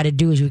you just got to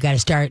do is we got to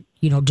start,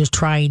 just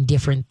trying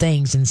different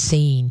things and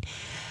seeing.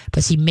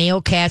 But see,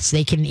 male cats,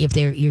 they can, if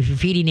you're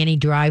feeding any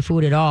dry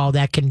food at all,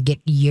 that can get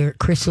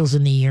crystals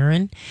in the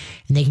urine,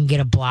 and they can get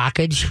a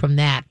blockage from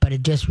that. But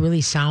it just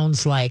really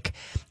sounds like,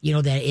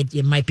 that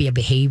it might be a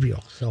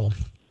behavioral. So.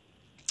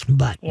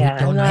 But Yeah, we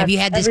don't know. Have you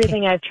had this?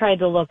 Everything I've tried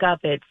to look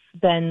up, it's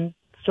been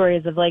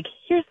stories of like,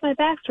 here's my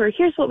backstory,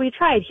 here's what we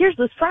tried, here's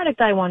this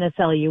product I want to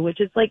sell you, which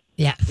is like,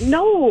 Yeah.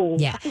 no,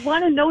 Yeah. I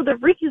want to know the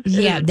reason.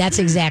 Yeah, that's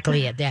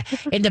exactly it. Yeah.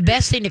 And the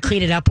best thing to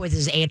clean it up with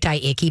is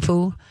anti-icky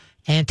poo.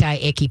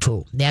 Anti-icky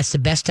poo. That's the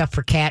best stuff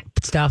for cat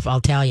stuff,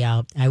 I'll tell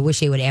you. I wish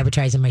they would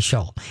advertise in my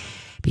show.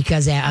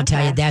 Because I'll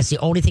tell you, that's the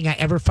only thing I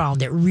ever found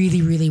that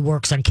really, really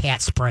works on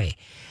cat spray.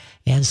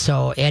 And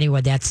so,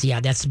 anyway, that's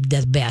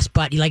best.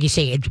 But like you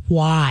say, it's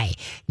why.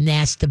 And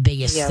that's the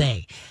biggest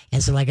thing.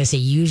 And so, like I say,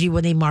 usually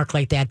when they mark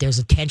like that, there's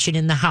a tension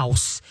in the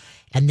house,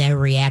 and they're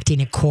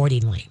reacting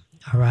accordingly.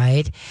 All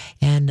right?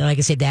 And like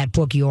I said, that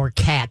book, Your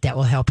Cat, that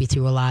will help you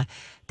through a lot.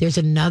 There's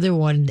another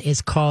one,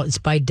 it's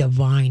by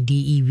Devine,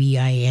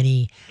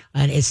 Devine,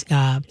 and it's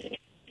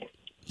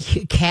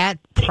Cat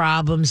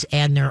Problems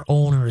and Their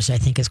Owners, I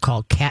think it's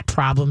called. Cat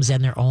Problems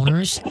and Their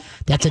Owners.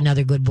 That's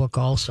another good book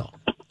also.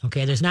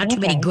 Okay, there's not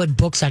too many good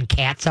books on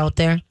cats out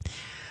there.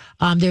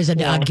 There's a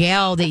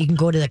gal that you can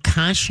go to the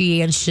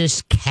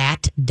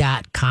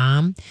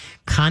conscientiouscat.com.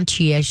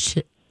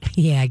 Conscientious.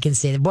 Yeah, I can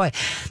say that. Boy,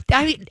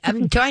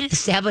 I'm trying to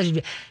establish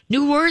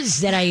new words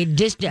that I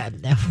just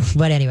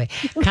but anyway,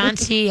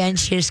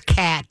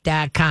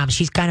 conscientiouscat.com.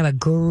 She's kind of a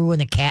guru in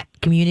the cat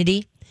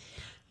community.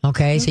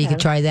 Okay, so you can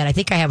try that. I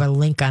think I have a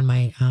link on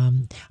my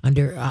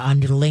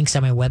under links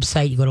on my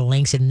website. You go to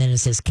links and then it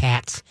says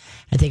cats.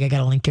 I think I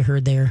got a link to her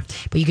there,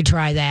 but you can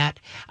try that.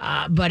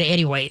 But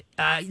anyway,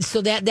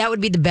 so that would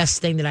be the best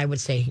thing that I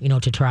would say,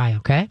 to try.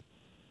 Okay.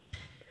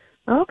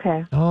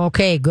 Okay.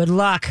 Okay. Good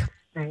luck.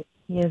 All right.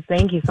 Yes,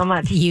 thank you so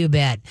much. You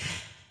bet.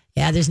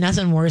 Yeah, there's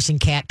nothing worse than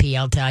cat pee,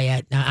 I'll tell you.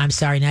 I'm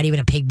sorry, not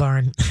even a pig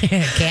barn.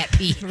 Cat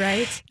pee.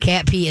 Right?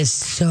 Cat pee is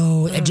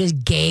so, it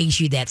just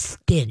gags you, that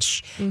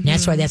stench. And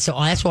that's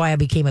why I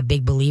became a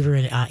big believer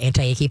in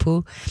anti-icky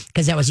poo,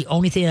 because that was the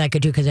only thing that I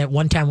could do, because at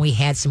one time we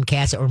had some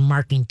cats that were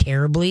marking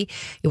terribly.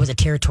 It was a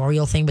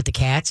territorial thing with the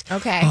cats.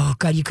 Okay. Oh,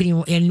 God, you couldn't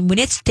even, and when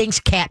it stinks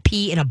cat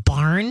pee in a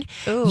barn,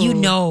 you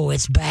know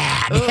it's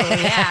bad. Ooh,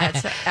 yeah,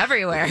 it's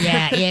everywhere.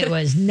 Yeah, it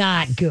was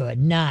not good.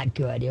 Not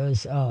good. It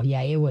was,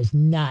 it was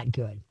not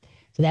good.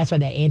 So that's why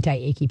that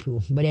anti-icky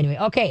poo. But anyway,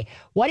 okay.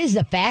 What is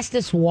the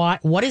fastest water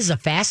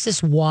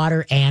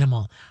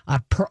animal?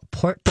 A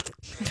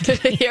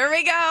Here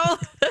we go.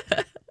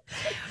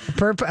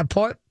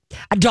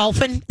 a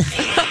dolphin,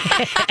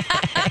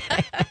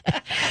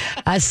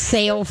 a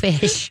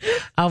sailfish,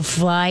 a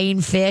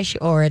flying fish,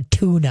 or a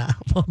tuna?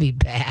 We'll be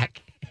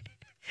back.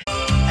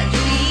 Remember,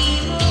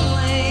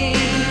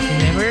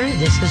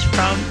 this is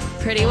from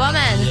Pretty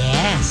Woman.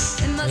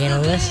 Yes. You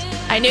know this?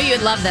 I knew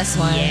you'd love this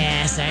one.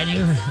 Yes, I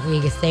knew.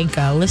 We could thank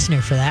a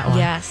listener for that one.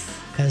 Yes.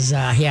 Because,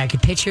 I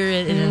could picture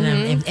it.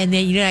 And then,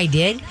 you know what I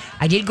did?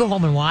 I did go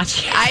home and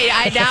watch it.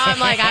 I now I'm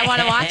like, I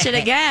want to watch it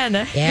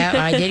again. Yeah,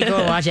 I did go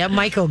and watch it.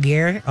 Michael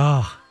Gere.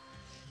 Oh.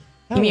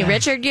 You mean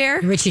Richard Gere?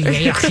 Richard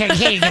Gere. I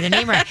can't even get the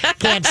name right.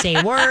 Can't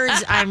say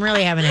words. I'm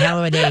really having a hell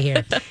of a day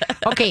here.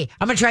 Okay,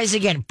 I'm going to try this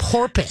again.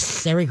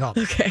 Porpoise. There we go.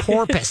 Okay.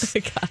 Porpoise.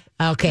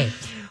 Okay.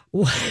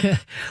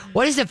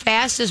 What is the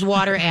fastest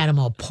water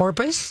animal?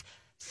 Porpoise,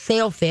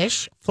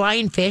 sailfish,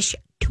 flying fish,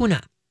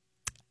 tuna.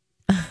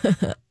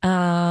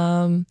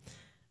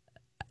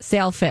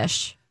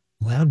 Sailfish.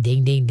 Well,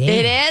 ding, ding, ding.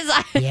 It is?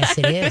 Yes,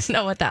 it is. I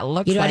don't know what that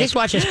looks like. I just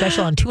watched a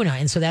special on tuna,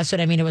 and so that's what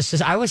I mean. It was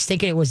just, I was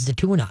thinking it was the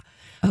tuna.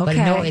 But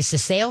no, Okay. it's the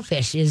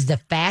sailfish is the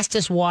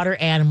fastest water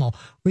animal,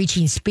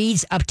 reaching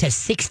speeds up to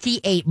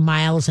 68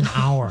 miles an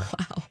hour.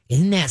 Wow.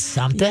 Isn't that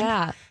something?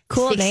 Yeah.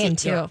 Cool name,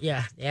 too.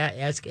 Yeah.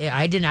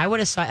 I didn't. I would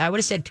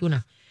have said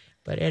tuna,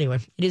 but anyway,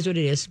 it is what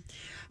it is.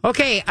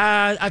 Okay,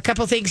 a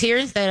couple things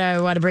here that I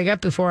want to bring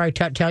up before I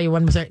tell you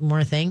one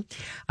more thing.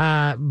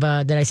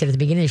 But that I said at the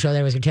beginning of the show that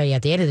I was going to tell you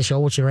at the end of the show,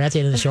 which we're at the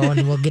end of the show,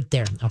 and we'll get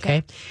there.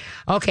 Okay.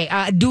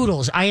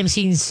 Doodles. I am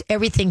seeing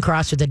everything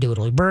crossed with the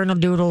doodle.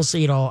 Bernedoodles,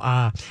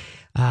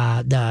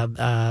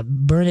 the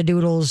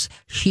Bernedoodles,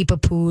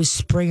 Sheepapoos,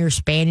 Springer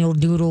Spaniel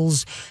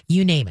doodles,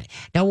 you name it.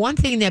 Now, one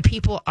thing that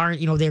people aren't,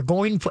 they're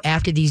going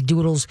after these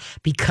doodles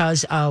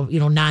because of,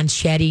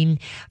 non-shedding,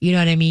 you know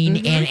what I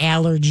mean, and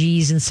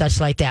allergies and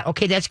such like that.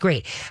 Okay, that's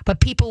great. But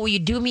people, will you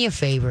do me a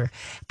favor?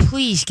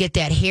 Please get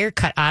that hair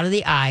cut out of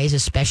the eyes,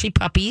 especially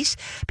puppies,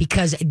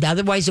 because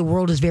otherwise the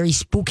world is very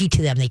spooky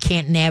to them. They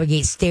can't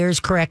navigate stairs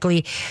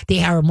correctly.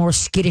 They are a more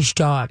skittish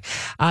dog.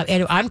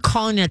 And I'm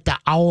calling it the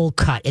owl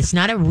cut. It's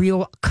not a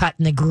real cut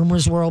in the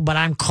groomer's world, but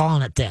I'm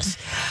calling it this.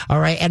 All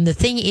right. And the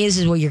thing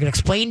is what you're going to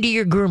explain to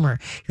your groomer.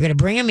 You're going to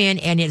bring him in,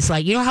 and it's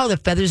like, how the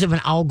feathers of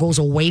an owl goes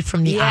away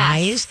from the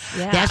eyes?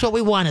 Yeah. That's what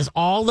we want, is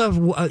all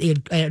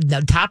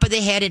the top of the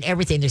head and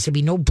everything. There's going to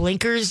be no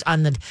blinkers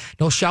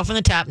no shelf on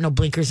the top, no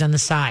blinkers on the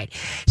side.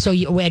 So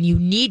when you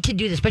need to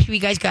do this, especially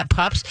if you guys got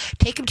pups,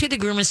 take them to the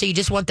groomer and say you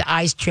just want the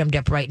eyes trimmed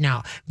up right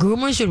now.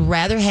 Groomers would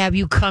rather have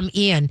you come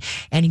in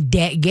and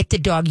get the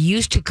dog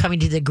used to coming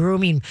to the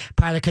grooming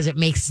parlor, because it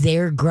makes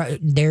their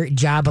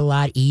job a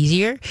lot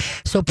easier.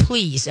 So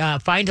please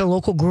find a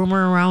local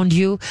groomer around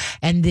you,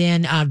 and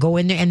then go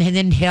in there and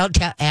then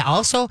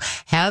also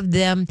have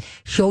them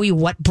show you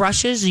what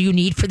brushes you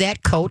need for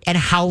that coat and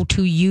how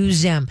to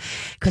use them.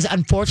 Because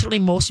unfortunately,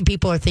 most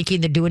people are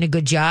thinking they're doing a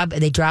good job,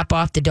 and they drop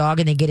off the dog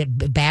and they get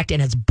it backed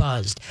and it's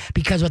buzzed,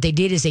 because what they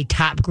did is they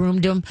top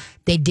groomed them.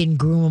 They didn't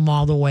groom them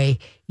all the way,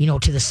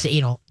 to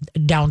the,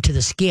 down to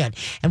the skin.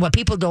 And what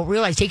people don't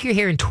realize, take your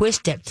hair and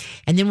twist it.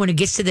 And then when it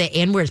gets to the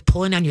end where it's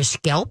pulling on your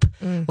scalp,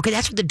 okay,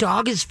 that's what the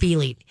dog is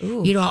feeling.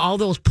 All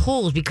those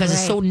pulls, because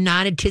it's so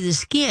knotted to the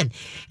skin.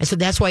 And so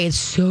that's why it's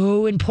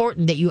so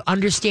important that you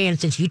understand,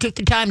 since you took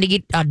the time to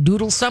get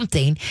doodle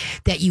something,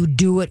 that you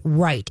do it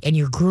right. And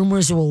your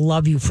groomers will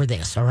love you for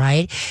this. All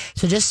right.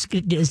 So just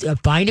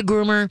find a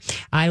groomer.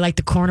 I like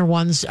the corner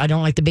ones. I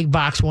don't like the big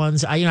box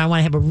ones. I want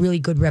to have a really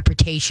good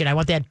reputation. I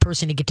want that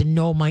person to get to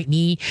know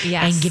me.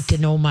 Yes. And get to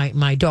know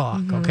my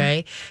dog,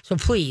 okay? So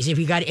please, if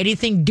you got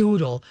anything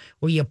doodle,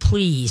 will you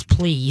please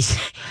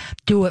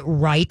do it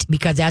right?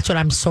 Because that's what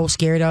I'm so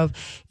scared of,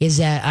 is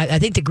that I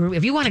think the group,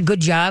 if you want a good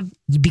job,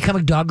 you become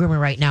a dog groomer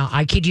right now.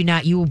 I kid you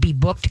not, you will be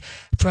booked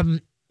for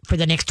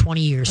the next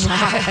 20 years.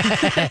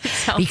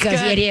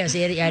 Because good. it is.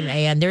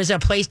 And there's a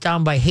place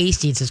down by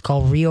Hastings. It's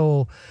called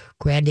Rio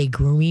Grande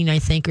Grooming, I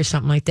think, or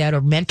something like that,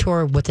 or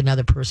Mentor with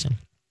another person.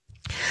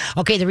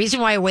 Okay, the reason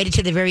why I waited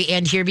to the very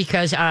end here,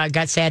 because I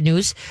got sad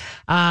news.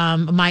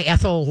 My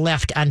Ethel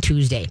left on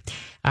Tuesday.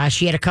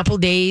 She had a couple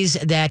days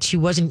that she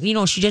wasn't,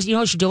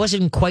 she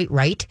wasn't quite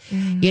right,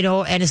 and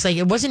it's like,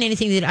 it wasn't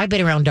anything that, I've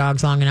been around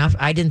dogs long enough.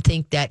 I didn't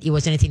think that it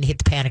was anything to hit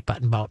the panic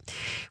button about.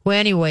 Well,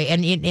 anyway,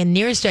 and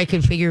nearest I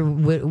could figure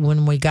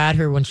when we got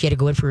her, when she had to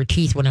go in for her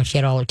teeth, when she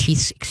had all her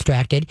teeth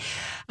extracted,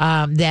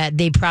 that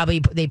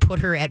they put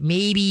her at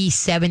maybe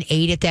 7,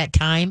 8 at that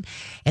time.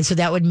 And so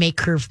that would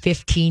make her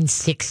 15,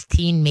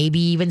 16, maybe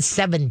even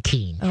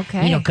 17.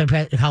 Okay.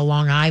 Compared to how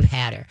long I've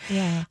had her.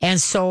 Yeah. And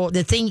so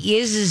the thing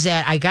is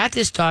that I got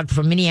this dog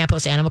from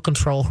Minneapolis Animal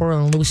Control, her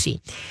and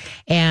Lucy,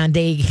 and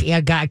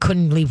I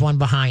couldn't leave one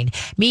behind.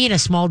 Me and a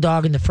small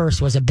dog in the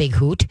first was a big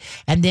hoot,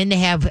 and then they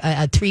have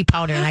a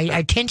 3-pounder, and I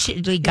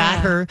intentionally got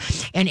her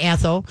and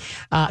Ethel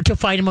to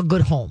find him a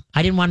good home.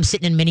 I didn't want him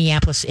sitting in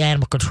Minneapolis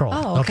Animal Control,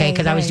 okay,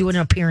 because I was right. doing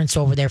an appearance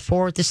over there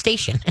for the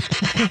station.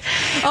 You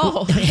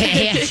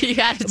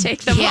got to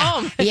take them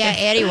home.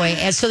 Anyway,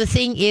 and so the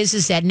thing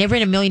is that never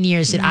in a million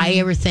years did I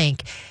ever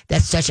think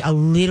that such a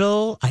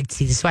little, I'd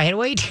see this, why I had to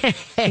wait.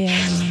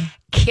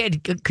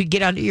 Kid could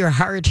get under your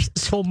heart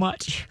so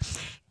much.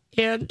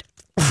 And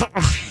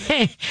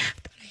I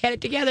had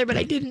it together, but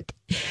I didn't.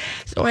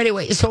 So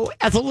anyway,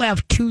 Ethel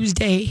left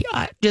Tuesday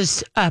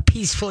just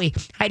peacefully.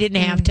 I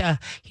didn't have to,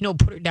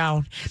 put her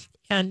down.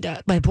 And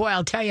but boy,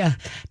 I'll tell you,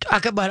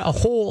 talk about a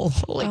hole.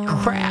 Holy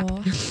crap.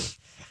 And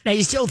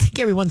I still think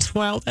every once in a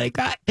while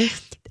that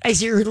I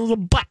see her little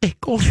butt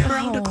going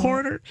around the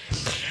corner.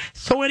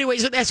 So anyway,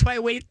 that's why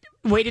I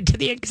waited to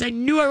the end, because I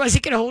knew I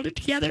wasn't going to hold it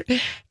together.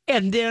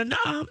 And then,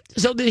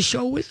 so this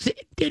show was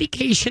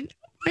dedication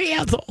by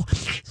Ethel.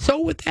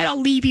 So with that,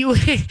 I'll leave you.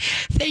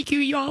 Thank you,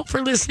 y'all,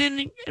 for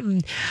listening.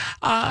 And,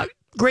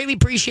 greatly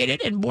appreciate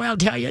it. And boy, I'll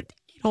tell you,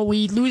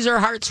 we lose our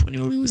hearts when we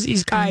lose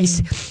these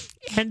guys.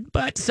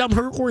 But some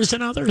hurt worse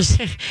than others.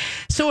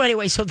 So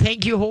anyway,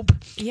 thank you, Hope.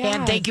 Yeah.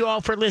 And thank you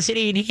all for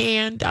listening.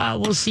 And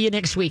we'll see you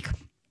next week.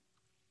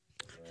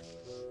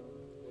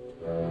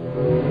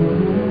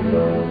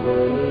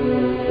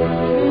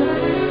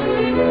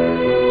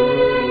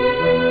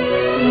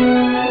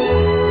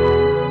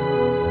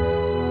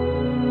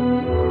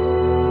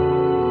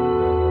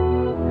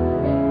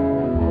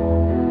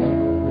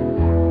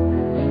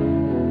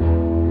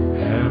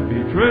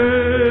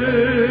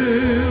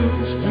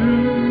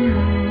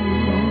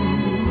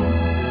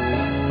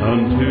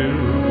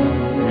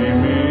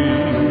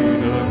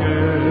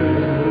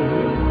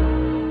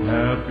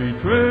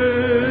 happy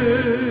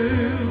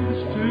trails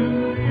to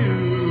you.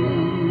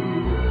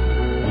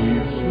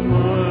 Each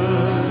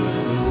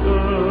smile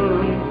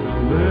done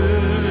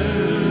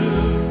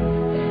then.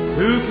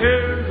 Who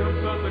cares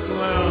about the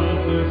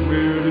clouds if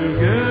we're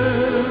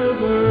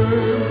together?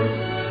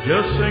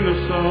 Just sing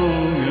a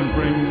song and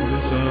bring the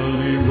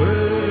sunny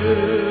weather.